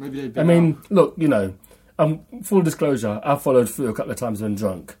 Maybe they'd been out. Look, full disclosure, I followed through a couple of times when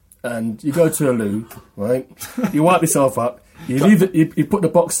drunk. And you go to a loo, right? You wipe yourself up. You leave it. You put the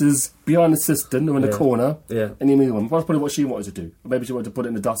boxes behind the cistern or in the corner. Yeah. And you move on. That's probably what she wanted to do. Or maybe she wanted to put it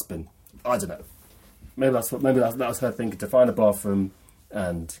in the dustbin. I don't know. Maybe that was her thinking, to find a bathroom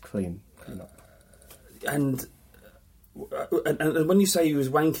and clean up. And when you say he was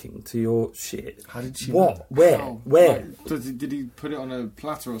wanking to your shit, how did she? What? Where? Did he put it on a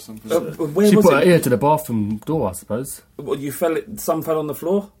platter or something? Where she put her ear to the bathroom door, I suppose. Well, some fell on the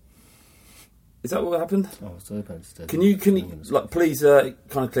floor. Is that what happened? Oh, so can you please kind of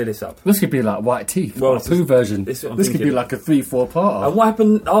clear this up? This could be like white teeth. Well, a poo version. This could be like a 3-4 part. And what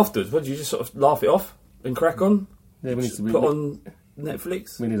happened afterwards? What, did you just sort of laugh it off and crack on? Yeah, we need to put on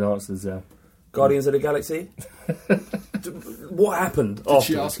Netflix? We need answers, yeah. Guardians of the Galaxy? What happened? Did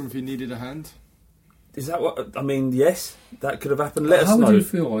she ask him if he needed a hand? Is that what... I mean, yes, that could have happened. Let us know. How would you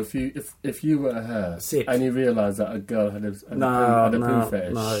feel if you were her Sick. and you realised that a girl had a poo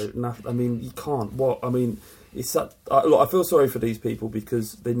fetish? No. I mean, you can't. What? I mean, it's such... Look, I feel sorry for these people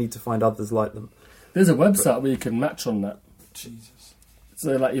because they need to find others like them. There's a website where you can match on that. Jesus.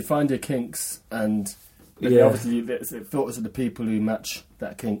 So, like, you find your kinks and... obviously, it filters to the people who match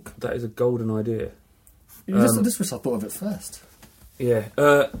that kink. That is a golden idea. This was I thought of it first. Yeah.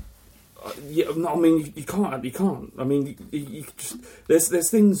 No, I mean, you can't. You can't. I mean, you just there's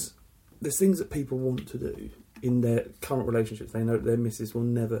things that people want to do in their current relationships. They know that their missus will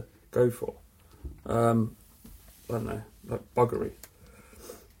never go for. I don't know, like buggery.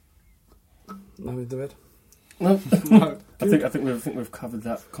 No, in the bed. No. I think we've covered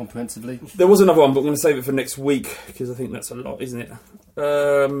that comprehensively. There was another one, but I'm going to save it for next week because I think that's a lot, isn't it?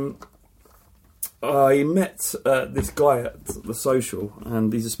 I met this guy at the social,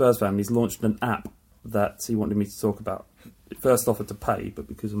 and he's a Spurs fan. He's launched an app that he wanted me to talk about. He first offered to pay, but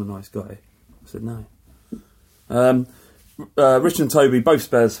because I'm a nice guy, I said no. Richard and Toby, both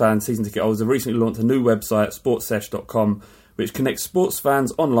Spurs fans, season ticket holders, have recently launched a new website, sportsesh.com, which connects sports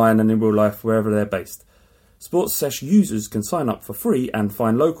fans online and in real life wherever they're based. Sports Sesh users can sign up for free and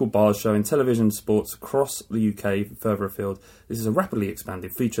find local bars showing television sports across the UK further afield. This is a rapidly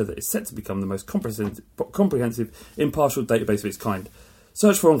expanding feature that is set to become the most comprehensive impartial database of its kind.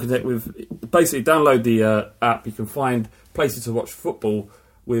 Search for and connect with... Basically, download the app. You can find places to watch football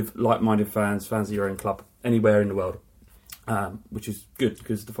with like-minded fans of your own club, anywhere in the world. Which is good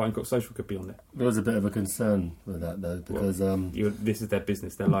because the Fighting Cock Social could be on there. There was a bit of a concern with that though because this is their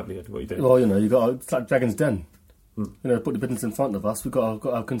business, their livelihood. What are you doing? Well, it's like Dragon's Den. Put the business in front of us. We've got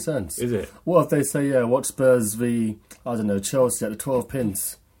our concerns. Is it? What if they say, watch Spurs v Chelsea at the 12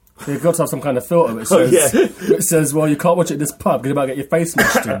 pins? They've got to have some kind of filter which says, well, you can't watch it at this pub because you might get your face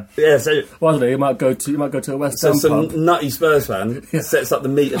smashed in. Yeah, so well, I don't know, you might go to a West Ham pub. So some nutty Spurs fan sets up the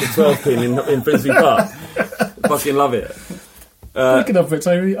meet at the 12 pin in Finsbury Park. Fucking love it. Speaking of which,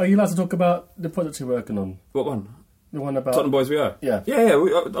 are you allowed to talk about the project you're working on? What one? The one about Tottenham Boys We Are? Yeah.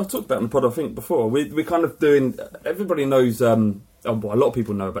 I've talked about it on the pod, I think, before. We're kind of doing... Everybody knows... a lot of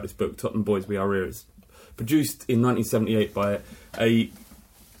people know about this book, Tottenham Boys We Are Here. It's produced in 1978 by a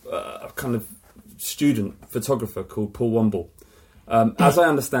kind of student photographer called Paul Womble. As I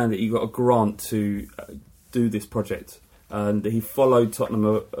understand it, he got a grant to do this project. And he followed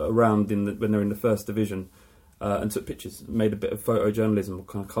Tottenham around when they were in the first division and took pictures, made a bit of photojournalism,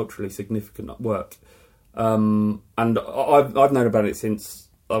 kind of culturally significant work. And I've known about it since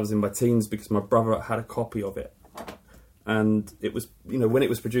I was in my teens because my brother had a copy of it. And it was, when it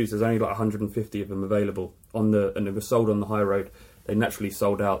was produced, there's only like 150 of them available and it was sold on the high road. They naturally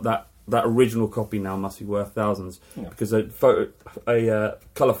sold out. That original copy now must be worth thousands because a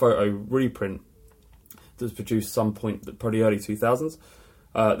colour photo reprint that was produced some point, probably early 2000s,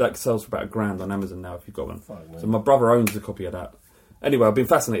 that sells for about £1,000 on Amazon now if you've got one. So my brother owns a copy of that. Anyway, I've been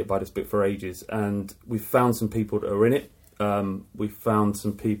fascinated by this book for ages, and we've found some people that are in it. We've found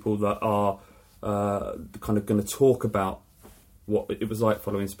some people that are kind of going to talk about what it was like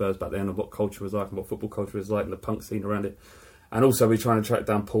following Spurs back then and what culture was like and what football culture was like and the punk scene around it. And also we're trying to track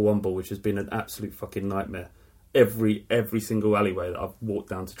down Paul Womble, which has been an absolute fucking nightmare. Every single alleyway that I've walked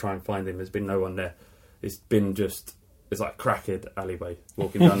down to try and find him, there's been no one there. It's been just... It's like a crackhead alleyway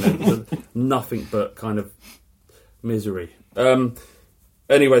walking down there. Nothing but kind of misery.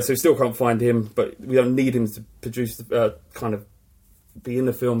 Anyway, so we still can't find him, but we don't need him to produce, kind of be in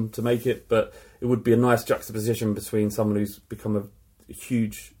the film to make it, but it would be a nice juxtaposition between someone who's become a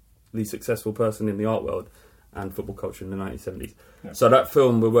hugely successful person in the art world and football culture in the 1970s. Yeah. So that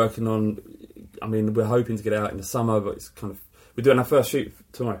film we're working on, I mean, we're hoping to get it out in the summer, but it's kind of... We're doing our first shoot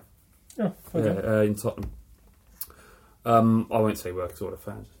tomorrow. Oh, okay. In Tottenham. I won't say where because all the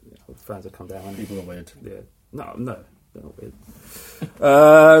fans have come down. People are weird. Yeah. No, they're not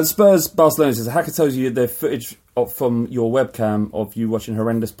weird. Spurs Barcelona says, a hacker tells you their footage from your webcam of you watching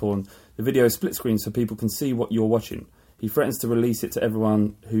horrendous porn. The video is split screen so people can see what you're watching. He threatens to release it to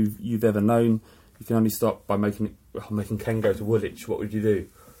everyone who you've ever known. You can only stop by making Ken go to Woolwich. What would you do?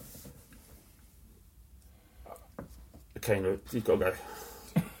 Okay, no, you've got to go.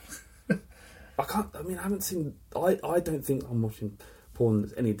 I haven't seen... I don't think I'm watching porn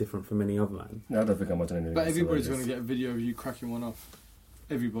that's any different from any other man. No, I don't think I'm watching anything. But everybody's going to get a video of you cracking one off.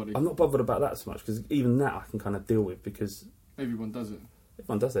 Everybody. I'm not bothered about that so much, because even that I can kind of deal with, because... Everyone does it.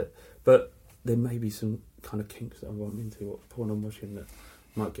 Everyone does it. But there may be some kind of kinks that I'm into, what porn I'm watching that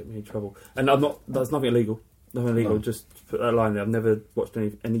might get me in trouble. And that's nothing illegal. No, illegal. No. Just put that line there. I've never watched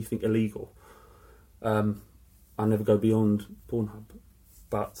anything illegal. I never go beyond Pornhub,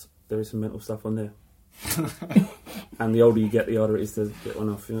 but there is some mental stuff on there. And the older you get, the harder it is to get one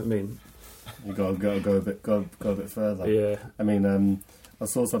off. You know what I mean? You got to go a bit further. Yeah. I mean, I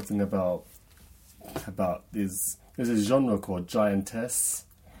saw something about there's a genre called giantess,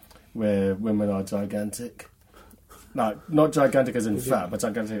 where women are gigantic. Like, not gigantic as in fat, but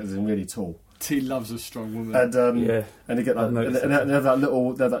gigantic as in really tall. T loves a strong woman. And and they get like, and they're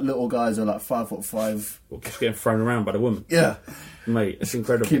that little guys who are like 5'5". Just getting thrown around by the woman. Yeah, mate, it's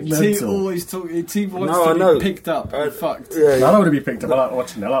incredible. Mental. T always talking. T wants to be picked up and fucked. I don't want to be picked up. I like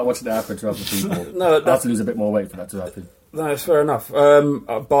watching it. I like watching it happen to other people. I have to lose a bit more weight for that to happen. No, it's fair enough.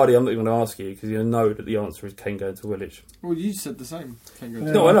 Bardi, I'm not even going to ask you because you know that the answer is Kane going to Woolwich. Well, you said the same. Kane going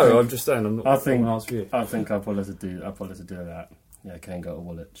to No, I know. I'm just saying. I'm not. I think going to ask you. I think I'll probably have to do that. Yeah, Kane go to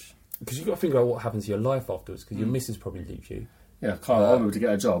Woolwich. Because you've got to think about what happens to your life afterwards. Because your missus probably leaves you. Yeah, I'll be able to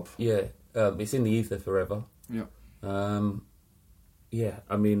get a job. Yeah, it's in the ether forever. Yeah. Yeah,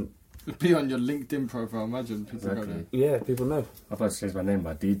 I mean... It'd be on your LinkedIn profile, imagine. People go there. Yeah, people know. I'd like to change my name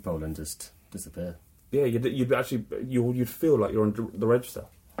by deed poll and just disappear. Yeah, you'd actually... You'd feel like you're on the register.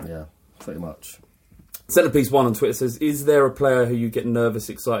 Yeah, pretty much. Centrepiece1 on Twitter says, is there a player who you get nervous,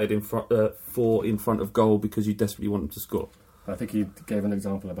 excited in front of goal because you desperately want him to score? I think he gave an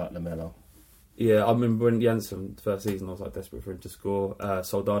example about Lamelo. Yeah, I remember when Janssen, first season, I was like desperate for him to score.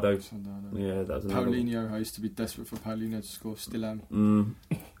 Soldado. Yeah, that was another Paulinho, I used to be desperate for Paulinho to score, still am.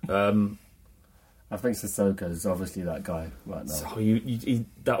 I think Sissoko is obviously that guy right now. So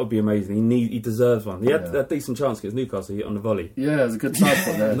that would be amazing. He deserves one. He had a decent chance against Newcastle on the volley. Yeah, it was a good side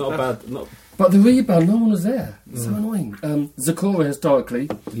foot there. Not bad. But the rebound, no one was there. It's so annoying. Zakora historically,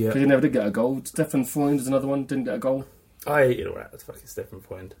 because he never did get a goal. Stefan Freund is another one, didn't get a goal. I hated all that. Fucking Stefan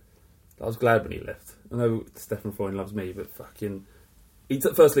Freund. I was glad when he left. I know Stefan Freund loves me, but fucking...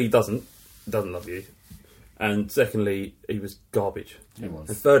 Firstly, he doesn't love you. And secondly, he was garbage. He was.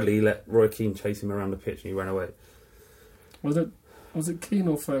 And thirdly, he let Roy Keane chase him around the pitch and he ran away. Was it Keane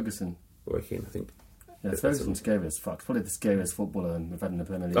or Ferguson? Roy Keane, I think. Yeah, Ferguson's scary as fuck. Probably the scariest footballer we've had in the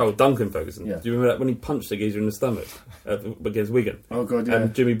Premier League. Oh, Duncan Ferguson. Yeah. Do you remember that when he punched the geezer in the stomach against Wigan? Oh, God, yeah.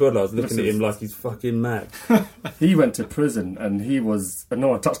 And Jimmy Butler was looking at him like he's fucking mad. He went to prison and no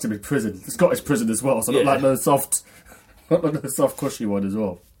one touched him in prison. The Scottish prison as well, so not like no soft, cushy one as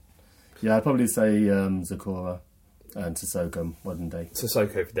well. Yeah, I'd probably say Zakora and Sissoko modern day.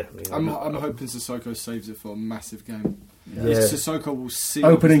 Sissoko, definitely. I'm hoping Sissoko saves it for a massive game. Yeah. Sissoko will see...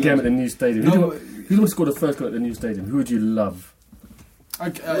 Opening game at the new stadium. Who would score the first goal at the new stadium? Who would you love?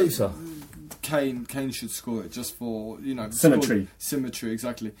 Kane should score it just for, Symmetry. Symmetry,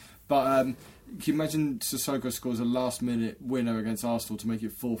 exactly. But can you imagine Sissoko scores a last-minute winner against Arsenal to make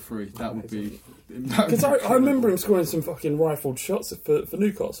it 4-3? That would be... Because I remember him scoring some fucking rifled shots for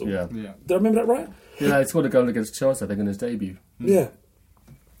Newcastle. Yeah. Did I remember that right? Yeah, he scored a goal against Chelsea, I think, in his debut. Yeah.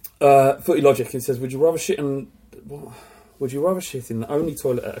 Footy Logic, it says, would you rather shit in the only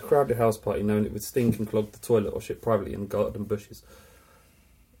toilet at a crowded house party knowing it would stink and clog the toilet, or shit privately in garden bushes?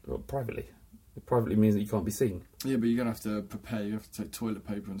 Well, privately. It privately means that you can't be seen. Yeah, but you're going to have to prepare. You have to take toilet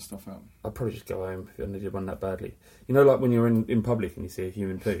paper and stuff out. I'd probably just go home if I needed one that badly. You know, like when you're in public and you see a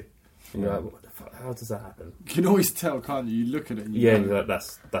human poo, and you're like, what the fuck, how does that happen? You can always tell, can't you? You look at it and you're like,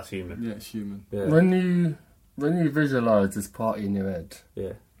 that's human. Yeah, it's human. Yeah. When you visualise this party in your head,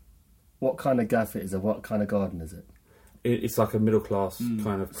 what kind of gaff it is and what kind of garden is it? It's like a middle class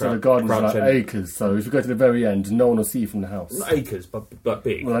kind of. So the garden's like acres. So if you go to the very end, no one will see you from the house. Not acres, but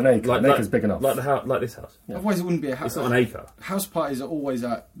big. Well, an acre. An acre's big enough. Like the house, like this house. Yeah. Otherwise, it wouldn't be a house. It's not an acre. House parties are always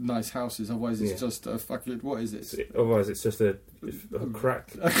at nice houses. Otherwise, it's just a fucking. What is it? Otherwise, it's just a crack.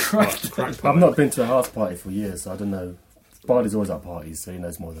 A crack. Crack I've not been to a house party for years, so I don't know. Bardi's always at parties, so he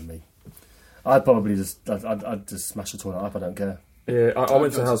knows more than me. I'd probably I'd just smash the toilet up. I don't care. Yeah, I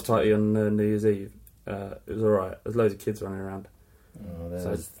went to a house party on New Year's Eve. It was alright. There's loads of kids running around. Oh,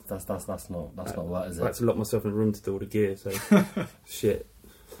 so that's not right, is it? I had to lock myself in a room to do all the gear, so shit.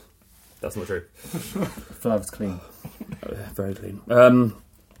 That's not true. I feel like it's clean. Very clean. No,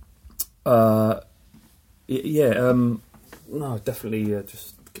 definitely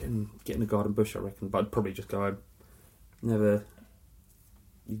just get in the garden bush, I reckon. But I'd probably just go home.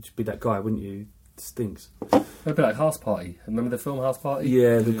 You'd just be that guy, wouldn't you? It stinks. It'd be like House Party. Remember the film House Party?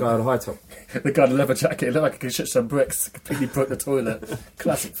 Yeah, the guy on the high top. The guy in the leather jacket. It looked like he could shit some bricks. Completely broke the toilet.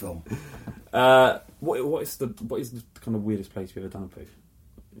 Classic film. What is the kind of weirdest place you've ever done a poo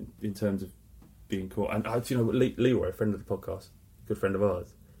in terms of being caught? And do you know what Leroy, a friend of the podcast, good friend of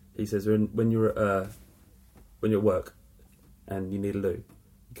ours, he says when you're at work and you need a loo,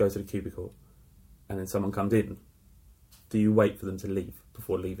 you go to the cubicle and then someone comes in, do you wait for them to leave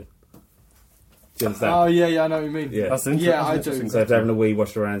before leaving? Do you understand? Oh, yeah, I know what you mean. Yeah, That's interesting. Yeah, I do. So if they're having a wee,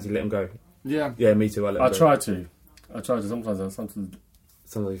 wash their hands, you let them go. Yeah, me too. I try to. Sometimes. Sometimes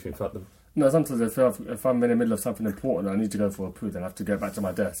you think, fuck them. No, sometimes if I'm in the middle of something important, I need to go for a poo, then I have to go back to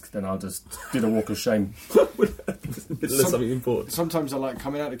my desk. Then I'll just do the walk of shame. Something important. Sometimes I like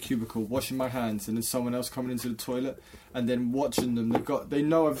coming out of the cubicle, washing my hands, and then someone else coming into the toilet, and then watching them. They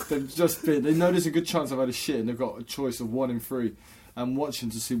know there's a good chance I've had a shit, and they've got a choice of 1 in 3. And watching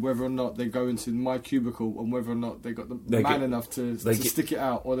to see whether or not they go into my cubicle and whether or not they got the man enough to stick it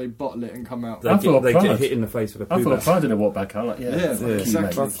out, or they bottle it and come out. They get hit in the face with a poo. I feel pride in a walk back. I'm like,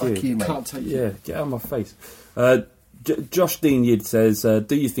 exactly. Fuck you, mate. Can't take you. Yeah, get out of my face. Josh Dean Yid says,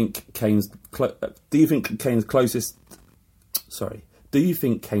 do you think Kane's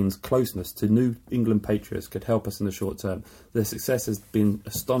closeness to New England Patriots could help us in the short term? Their success has been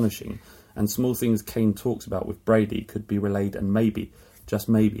astonishing, and small things Kane talks about with Brady could be relayed and maybe, just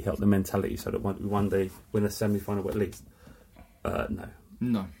maybe, help the mentality so that one day win a semi-final at least.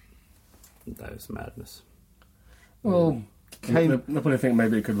 No, it's madness. Well, Kane, I probably think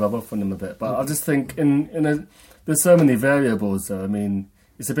maybe it could rub off on him a bit, but I just think there's so many variables. Though. I mean,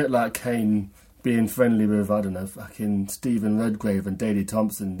 it's a bit like Kane being friendly with, I don't know, fucking Stephen Redgrave and Daley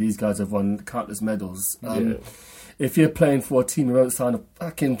Thompson. These guys have won countless medals. If you're playing for a team who won't sign a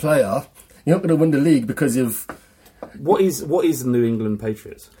fucking player, you're not going to win the league because of... What is the New England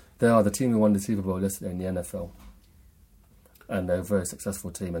Patriots? They are the team who won the Super Bowl yesterday in the NFL. And they're a very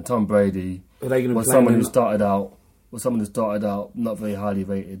successful team. And Tom Brady was someone who started out not very highly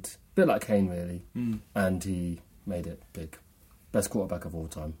rated. A bit like Kane, really. And he made it big. Best quarterback of all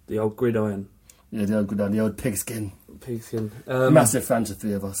time. The old gridiron. Yeah, the old gridiron, the old pigskin. Pigskin. Massive fans, the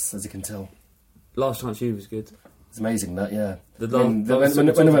three of us, as you can tell. Last Chance U was good. It's amazing that, yeah. When they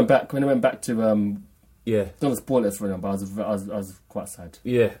went back to don't want to spoil it for them, but I was quite sad.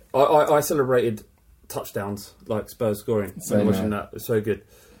 Yeah, I celebrated touchdowns like Spurs scoring. So watching that, it was so good.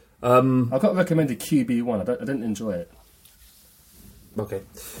 I got recommended QB1. I didn't enjoy it. Okay,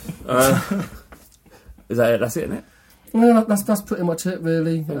 is that it? That's it, isn't it? Well, that's pretty much it,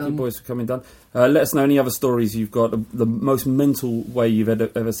 really. Thank you, boys, for coming down. Let us know any other stories you've got, the most mental way you've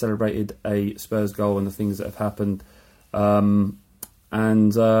ever celebrated a Spurs goal and the things that have happened. We'll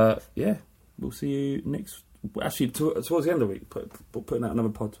see you next... Actually, towards the end of the week. Putting out another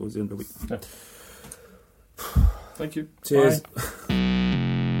pod towards the end of the week. Yeah. Thank you. Cheers. Bye.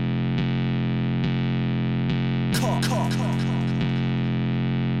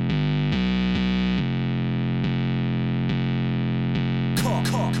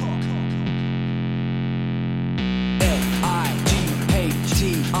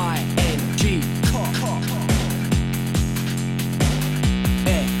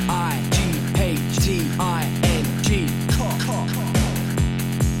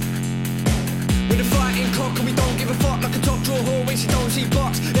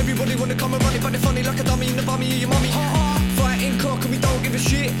 Everybody wanna come and run it, but they're funny like a dummy in the bummy of your mummy. Fighting cock and we don't give a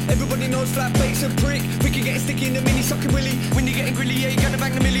shit. Everybody knows flat bait's a prick. We can get sticky in the mini, sucking willy. When you're getting grilly, yeah, you're gonna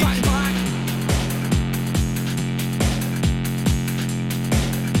bang the millie. Bang, bang.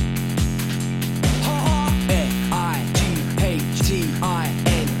 F-I-G-H-T-I-N-G.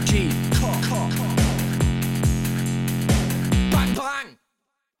 Bang, bang.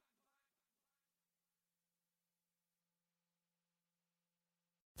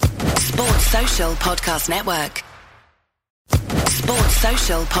 Sports Social Podcast Network. Sports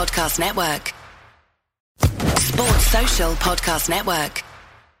Social Podcast Network. Sports Social Podcast Network.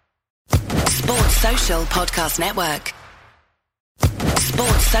 Sports Social Podcast Network.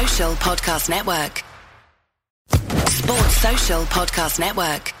 Sports Social Podcast Network. Sports Social Podcast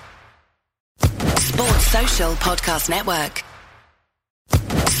Network. Sports Social Podcast Network.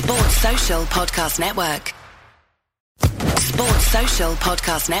 Sports Social Podcast Network. Sports Social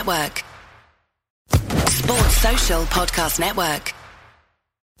Podcast Network. Sports Social Podcast Network.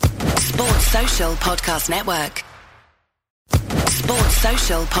 Sports Social Podcast Network. Sports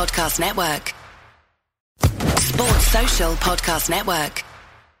Social Podcast Network. Sports Social Podcast Network.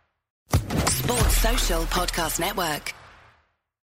 Sports Social Podcast Network.